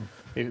just been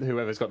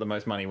whoever's got the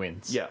most money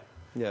wins. Yeah.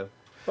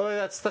 Well,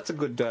 that's a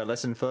good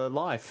lesson for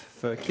life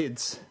for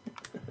kids.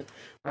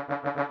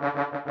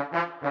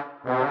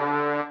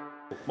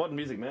 Modern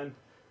music, man.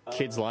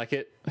 Kids like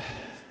it.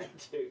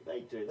 They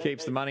do.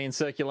 Keeps the money in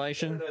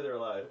circulation. know they're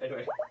allowed.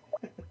 Anyway.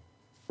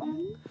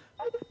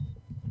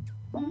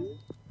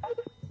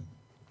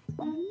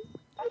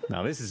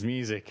 Now this is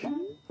music.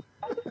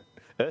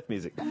 Earth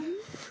music.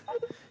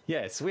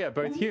 Yes, we are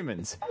both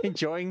humans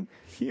enjoying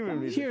human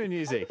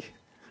music.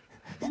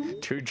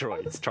 Two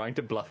droids trying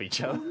to bluff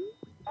each other.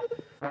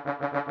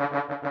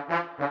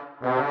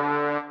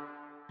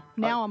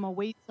 Now I'm a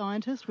weed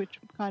scientist, which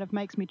kind of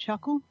makes me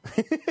chuckle.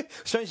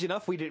 Strangely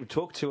enough, we did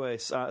talk to a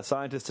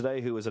scientist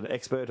today who was an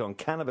expert on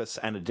cannabis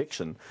and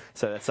addiction.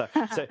 So that's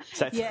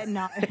Yeah,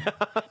 no,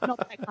 not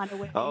that kind of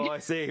weed. Oh, I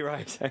see.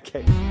 Right.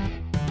 Okay.